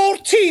got 4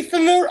 teeth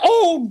and they're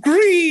all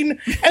green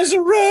as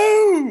a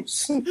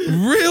rose.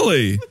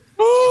 Really?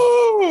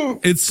 Oh.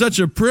 It's such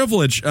a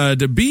privilege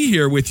to be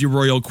here with you,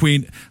 Royal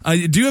Queen.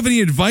 Do you have any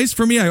advice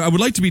for me? I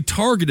would like to be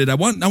targeted. I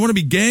want to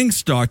be gang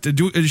stalked.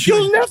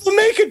 You'll never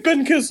make it,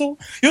 Ben Kissel.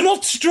 You're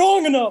not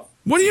strong enough.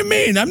 What do you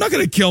mean? I'm not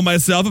going to kill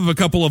myself if a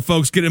couple of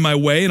folks get in my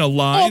way in a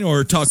line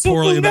or talk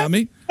poorly about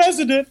me.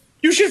 President,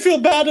 you should feel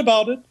bad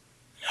about it.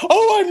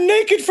 Oh, I'm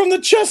naked from the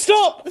chest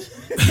up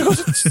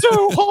because it's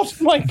so hot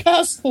in my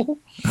castle.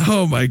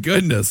 Oh, my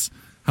goodness.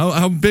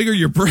 How big are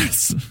your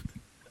breasts?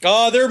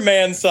 Oh, they're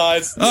man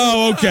sized.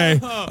 Oh, okay.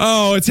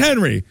 Oh, it's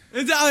Henry.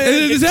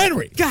 It's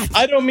Henry. God.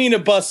 I don't mean to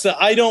bust.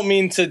 I don't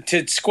mean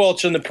to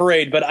squelch on the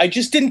parade, but I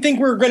just didn't think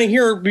we were going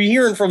to be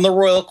hearing from the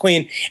Royal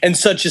Queen in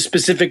such a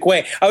specific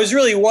way. I was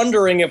really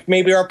wondering if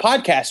maybe our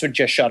podcast would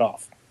just shut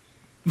off.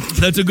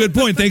 That's a good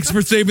point. Thanks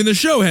for saving the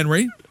show,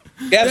 Henry.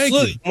 Yeah,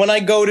 absolutely. When I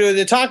go to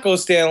the taco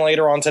stand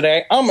later on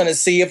today, I'm going to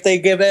see if they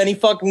give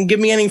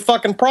me any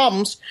fucking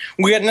problems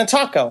with getting a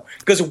taco.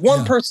 Because if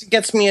one person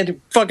gets me a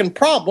fucking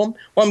problem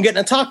while I'm getting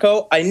a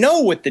taco, I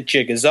know what the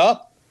jig is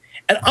up,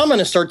 and I'm going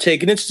to start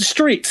taking it to the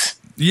streets.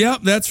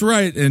 Yep, that's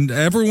right. And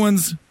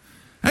everyone's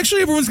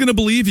going to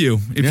believe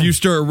you if you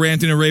start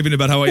ranting and raving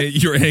about how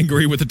you're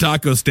angry with the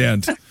taco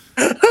stand.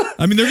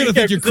 I mean, they're going to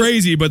think you're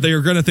crazy, but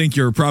they're going to think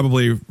you're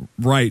probably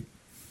right.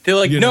 They're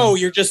like, no,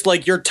 you're just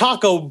like your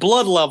taco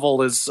blood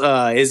level is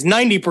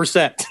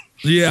 90%.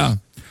 Yeah.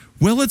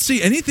 Well, let's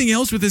see. Anything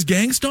else with this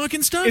gang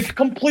stalking stuff? It's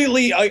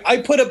completely.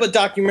 I put up a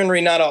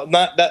documentary not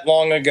that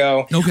long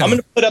ago. Okay. I'm going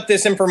to put up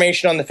this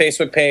information on the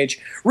Facebook page.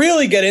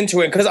 Really get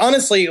into it because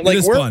honestly, like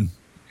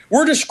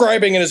we're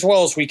describing it as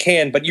well as we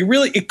can, but you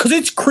really because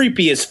it's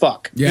creepy as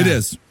fuck. Yeah. It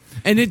is.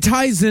 And it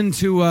ties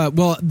into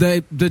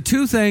the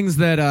two things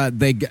that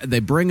they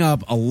bring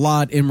up a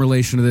lot in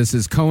relation to this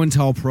is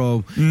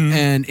COINTELPRO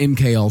and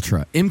MK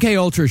Ultra. MK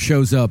Ultra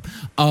shows up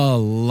a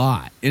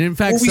lot, and in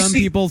fact, some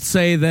people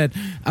say that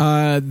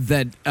Ted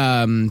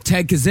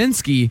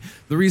Kaczynski,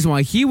 the reason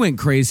why he went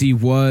crazy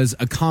was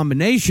a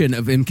combination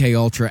of MK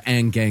Ultra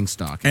and gang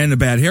stalking and a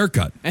bad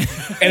haircut.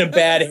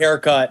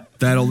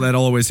 That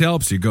always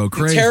helps you go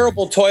crazy.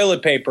 Terrible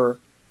toilet paper.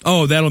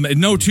 Oh,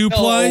 no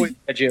 2-ply?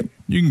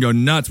 You can go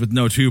nuts with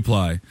no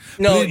 2-ply.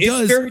 No,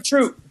 it's very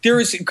true. There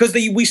is, because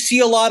we see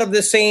a lot of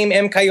the same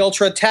MK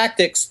Ultra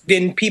tactics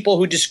in people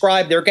who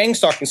describe their gang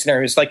stalking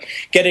scenarios, like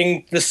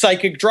getting the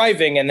psychic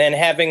driving and then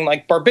having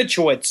like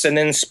barbiturates and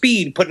then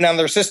speed putting on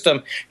their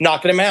system,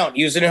 knocking them out,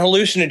 using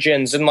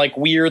hallucinogens and like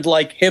weird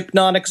like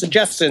hypnotic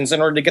suggestions in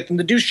order to get them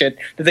to do shit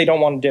that they don't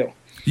want to do.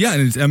 Yeah,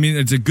 and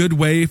it's a good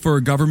way for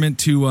a government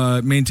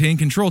to maintain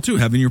control, too,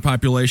 having your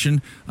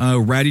population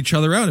rat each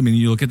other out. I mean,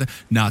 you look at the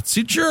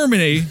Nazi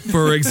Germany,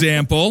 for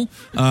example.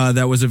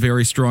 That was a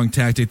very strong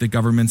tactic that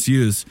governments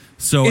use.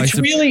 So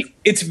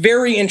it's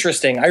very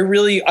interesting.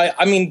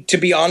 I mean, to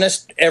be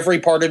honest, every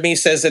part of me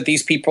says that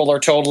these people are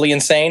totally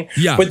insane.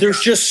 Yeah. But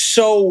there's just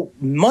so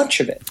much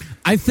of it.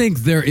 I think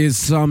there is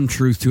some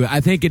truth to it.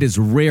 I think it is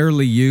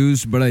rarely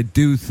used, but I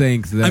do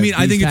think that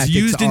I think it's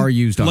used on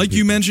like people.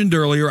 You mentioned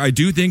earlier. I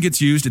do think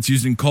it's used. It's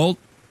used in cult.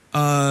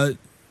 It's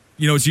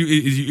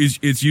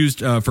used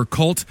for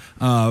cult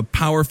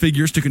power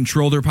figures to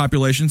control their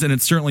populations, and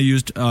it's certainly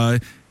used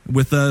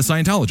with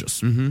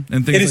Scientologists and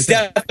things. It is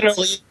like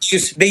definitely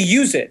used. They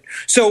use it,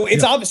 so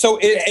it's obvious. So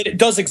it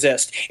does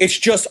exist. It's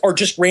just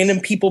random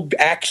people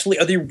actually,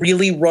 are they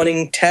really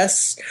running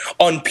tests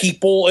on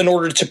people in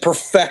order to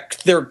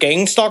perfect their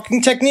gang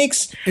stalking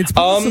techniques? It's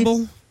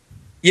possible.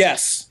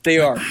 Yes, they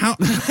are.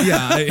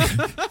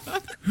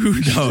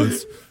 Who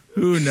knows?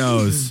 Who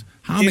knows?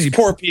 These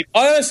poor people,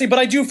 honestly, but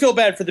I do feel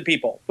bad for the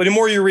people. But the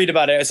more you read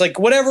about it, it's like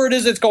whatever it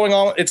is that's going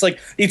on, it's like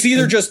it's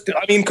either just,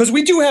 I mean, because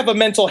we do have a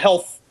mental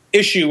health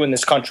issue in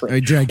this country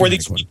where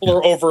these people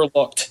are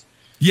overlooked.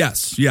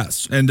 Yes,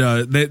 and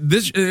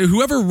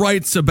whoever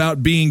writes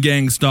about being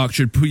gang stalked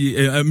should be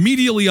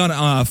immediately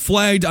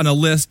flagged on a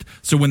list.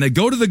 So when they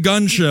go to the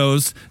gun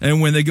shows and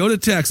when they go to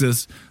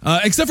Texas,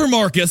 except for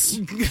Marcus,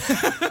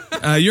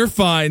 you're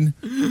fine.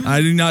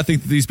 I do not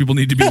think that these people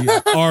need to be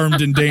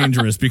armed and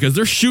dangerous because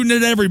they're shooting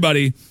at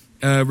everybody,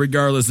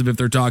 regardless of if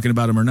they're talking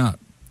about them or not.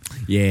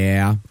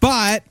 Yeah,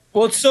 but.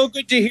 Well, it's so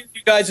good to hear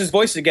you guys'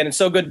 voices again. It's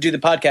so good to do the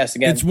podcast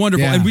again. It's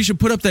wonderful. Yeah. And we should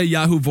put up that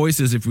Yahoo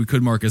Voices, if we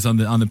could, Marcus, on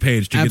the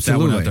page to get that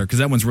one out there, because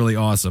that one's really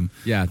awesome.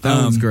 Yeah,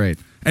 that one's great.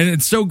 And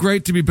it's so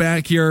great to be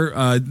back here.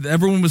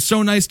 Everyone was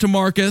so nice to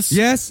Marcus.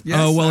 Yes.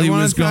 While he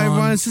was gone. I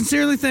want to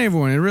sincerely thank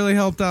everyone. It really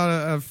helped out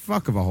a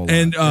fuck of a whole lot.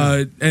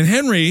 And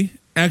Henry,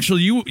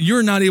 actually,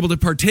 you're not able to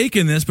partake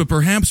in this, but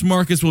perhaps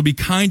Marcus will be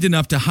kind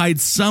enough to hide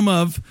some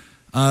of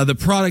the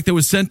product that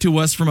was sent to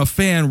us from a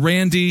fan,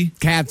 Randy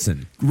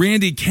Katzen.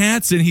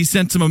 He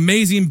sent some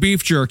amazing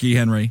beef jerky,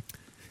 Henry.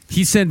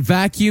 He sent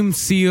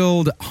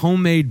vacuum-sealed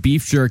homemade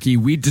beef jerky.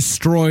 We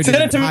destroyed an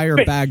entire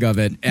bag of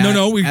it at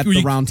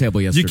the round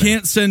table yesterday. You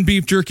can't send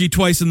beef jerky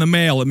twice in the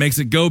mail. It makes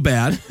it go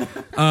bad.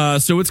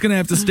 So it's going to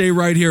have to stay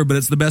right here, but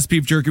it's the best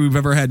beef jerky we've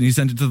ever had, and he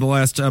sent it to the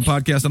last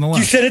podcast on the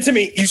left. You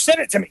sent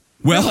it to me.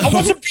 Well, I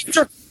want some beef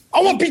jerky.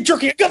 I want beef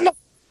jerky. I got enough.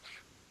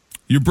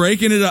 You're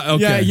breaking it up.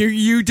 Okay. Yeah,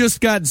 you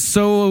just got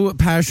so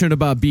passionate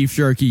about beef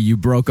jerky, you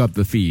broke up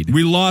the feed.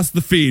 We lost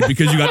the feed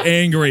because you got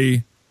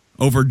angry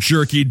over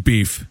jerkied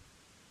beef.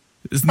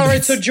 All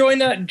right, so join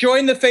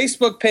the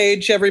Facebook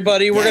page,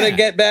 everybody. We're going to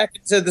get back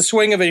into the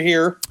swing of it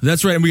here.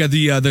 That's right, and we got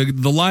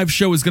the live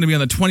show is going to be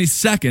on the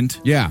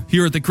 22nd. Yeah,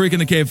 here at the Creek in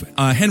the Cave.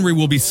 Henry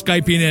will be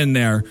Skyping in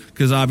there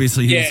because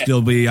obviously he'll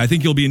still be. I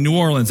think he'll be in New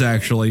Orleans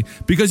actually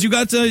because you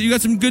got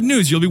some good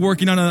news. You'll be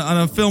working on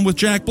a film with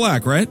Jack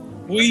Black, right?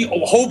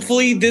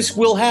 Hopefully this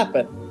will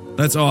happen.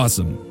 That's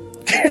awesome.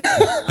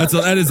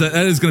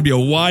 That is going to be a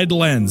wide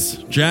lens.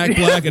 Jack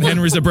Black and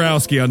Henry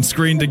Zabrowski on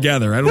screen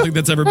together. I don't think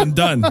that's ever been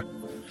done.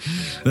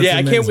 Amazing.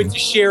 I can't wait to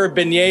share a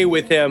beignet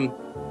with him,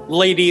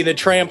 Lady the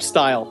Tramp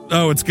style.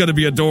 Oh, it's going to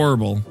be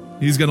adorable.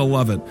 He's going to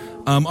love it.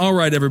 All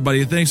right,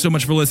 everybody. Thanks so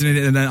much for listening.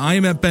 And I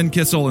am at Ben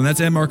Kissel, and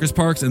that's at Marcus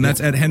Parks, and that's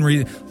at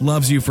Henry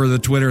Loves You for the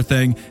Twitter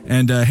thing.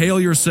 And hail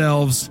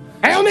yourselves.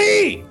 Hail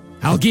me!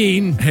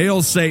 Algeen.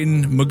 Hail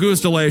Satan.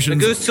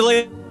 Magustalations.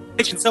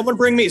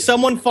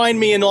 Someone find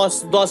me in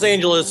Los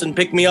Angeles and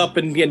pick me up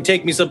and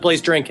take me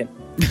someplace drinking.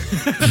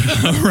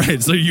 All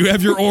right, so you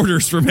have your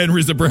orders from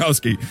Henry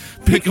Zabrowski.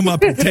 Pick him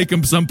up and take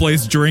him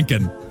someplace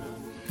drinking.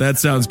 That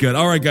sounds good.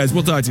 All right, guys,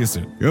 we'll talk to you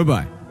soon.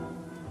 Goodbye.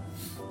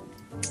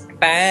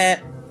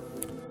 Bye.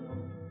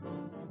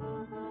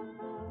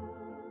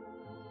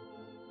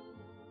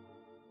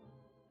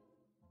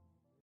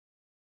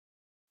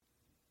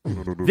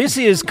 This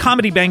is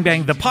Comedy Bang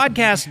Bang, the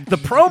podcast, the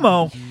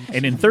promo,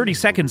 and in 30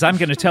 seconds, I'm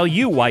going to tell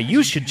you why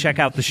you should check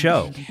out the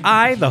show.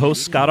 I, the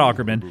host Scott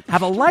Aukerman,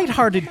 have a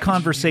lighthearted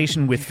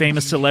conversation with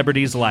famous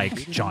celebrities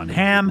like John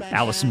Hamm,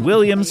 Allison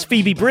Williams,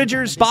 Phoebe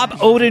Bridgers, Bob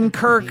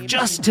Odenkirk,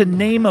 just to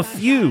name a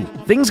few.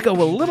 Things go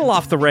a little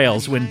off the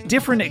rails when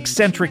different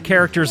eccentric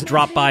characters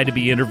drop by to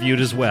be interviewed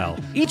as well.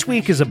 Each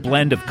week is a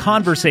blend of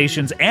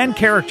conversations and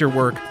character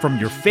work from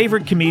your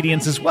favorite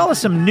comedians as well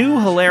as some new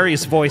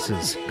hilarious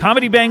voices.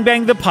 Comedy Bang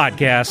Bang, the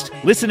podcast.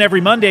 Listen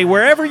every Monday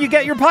wherever you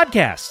get your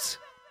podcasts.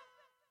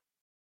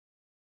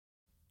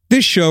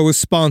 This show is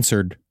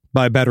sponsored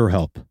by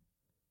BetterHelp. It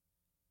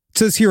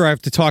says here I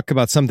have to talk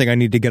about something I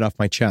need to get off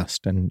my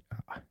chest, and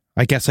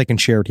I guess I can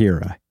share it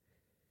here.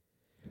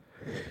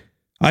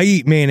 I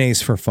eat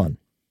mayonnaise for fun.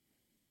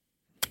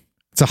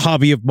 It's a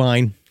hobby of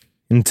mine,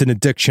 and it's an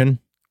addiction.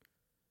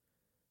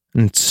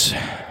 And it's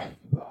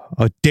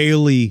a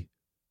daily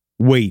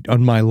weight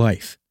on my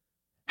life.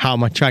 How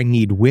much I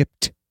need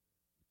whipped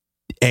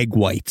egg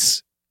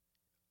whites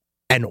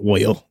and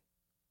oil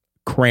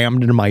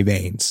crammed into my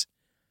veins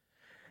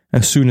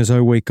as soon as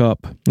I wake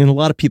up. And a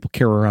lot of people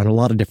carry around a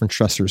lot of different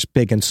stressors,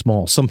 big and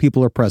small. Some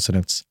people are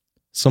presidents.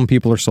 Some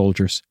people are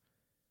soldiers.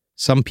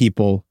 Some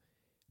people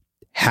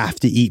have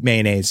to eat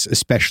mayonnaise,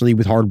 especially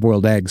with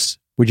hard-boiled eggs,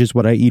 which is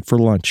what I eat for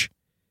lunch.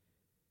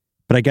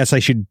 But I guess I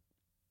should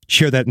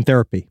share that in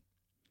therapy.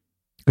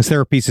 Because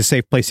therapy is a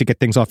safe place to get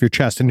things off your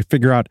chest and to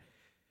figure out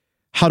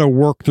how to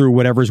work through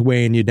whatever's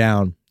weighing you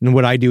down. And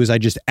what I do is I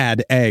just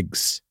add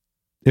eggs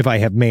if I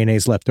have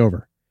mayonnaise left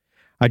over.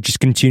 I just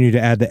continue to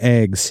add the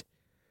eggs.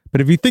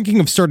 But if you're thinking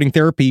of starting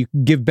therapy,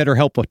 give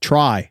BetterHelp a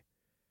try.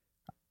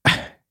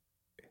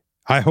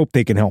 I hope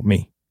they can help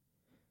me.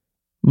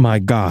 My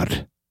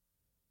God.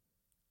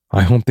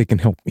 I hope they can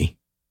help me.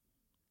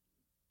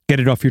 Get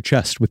it off your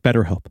chest with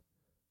BetterHelp.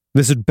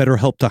 Visit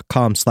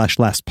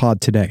BetterHelp.com/lastpod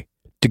today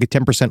to get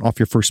 10% off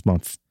your first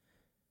month.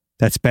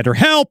 That's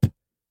BetterHelp!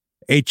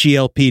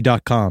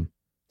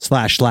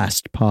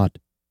 HELP.com/lastpod.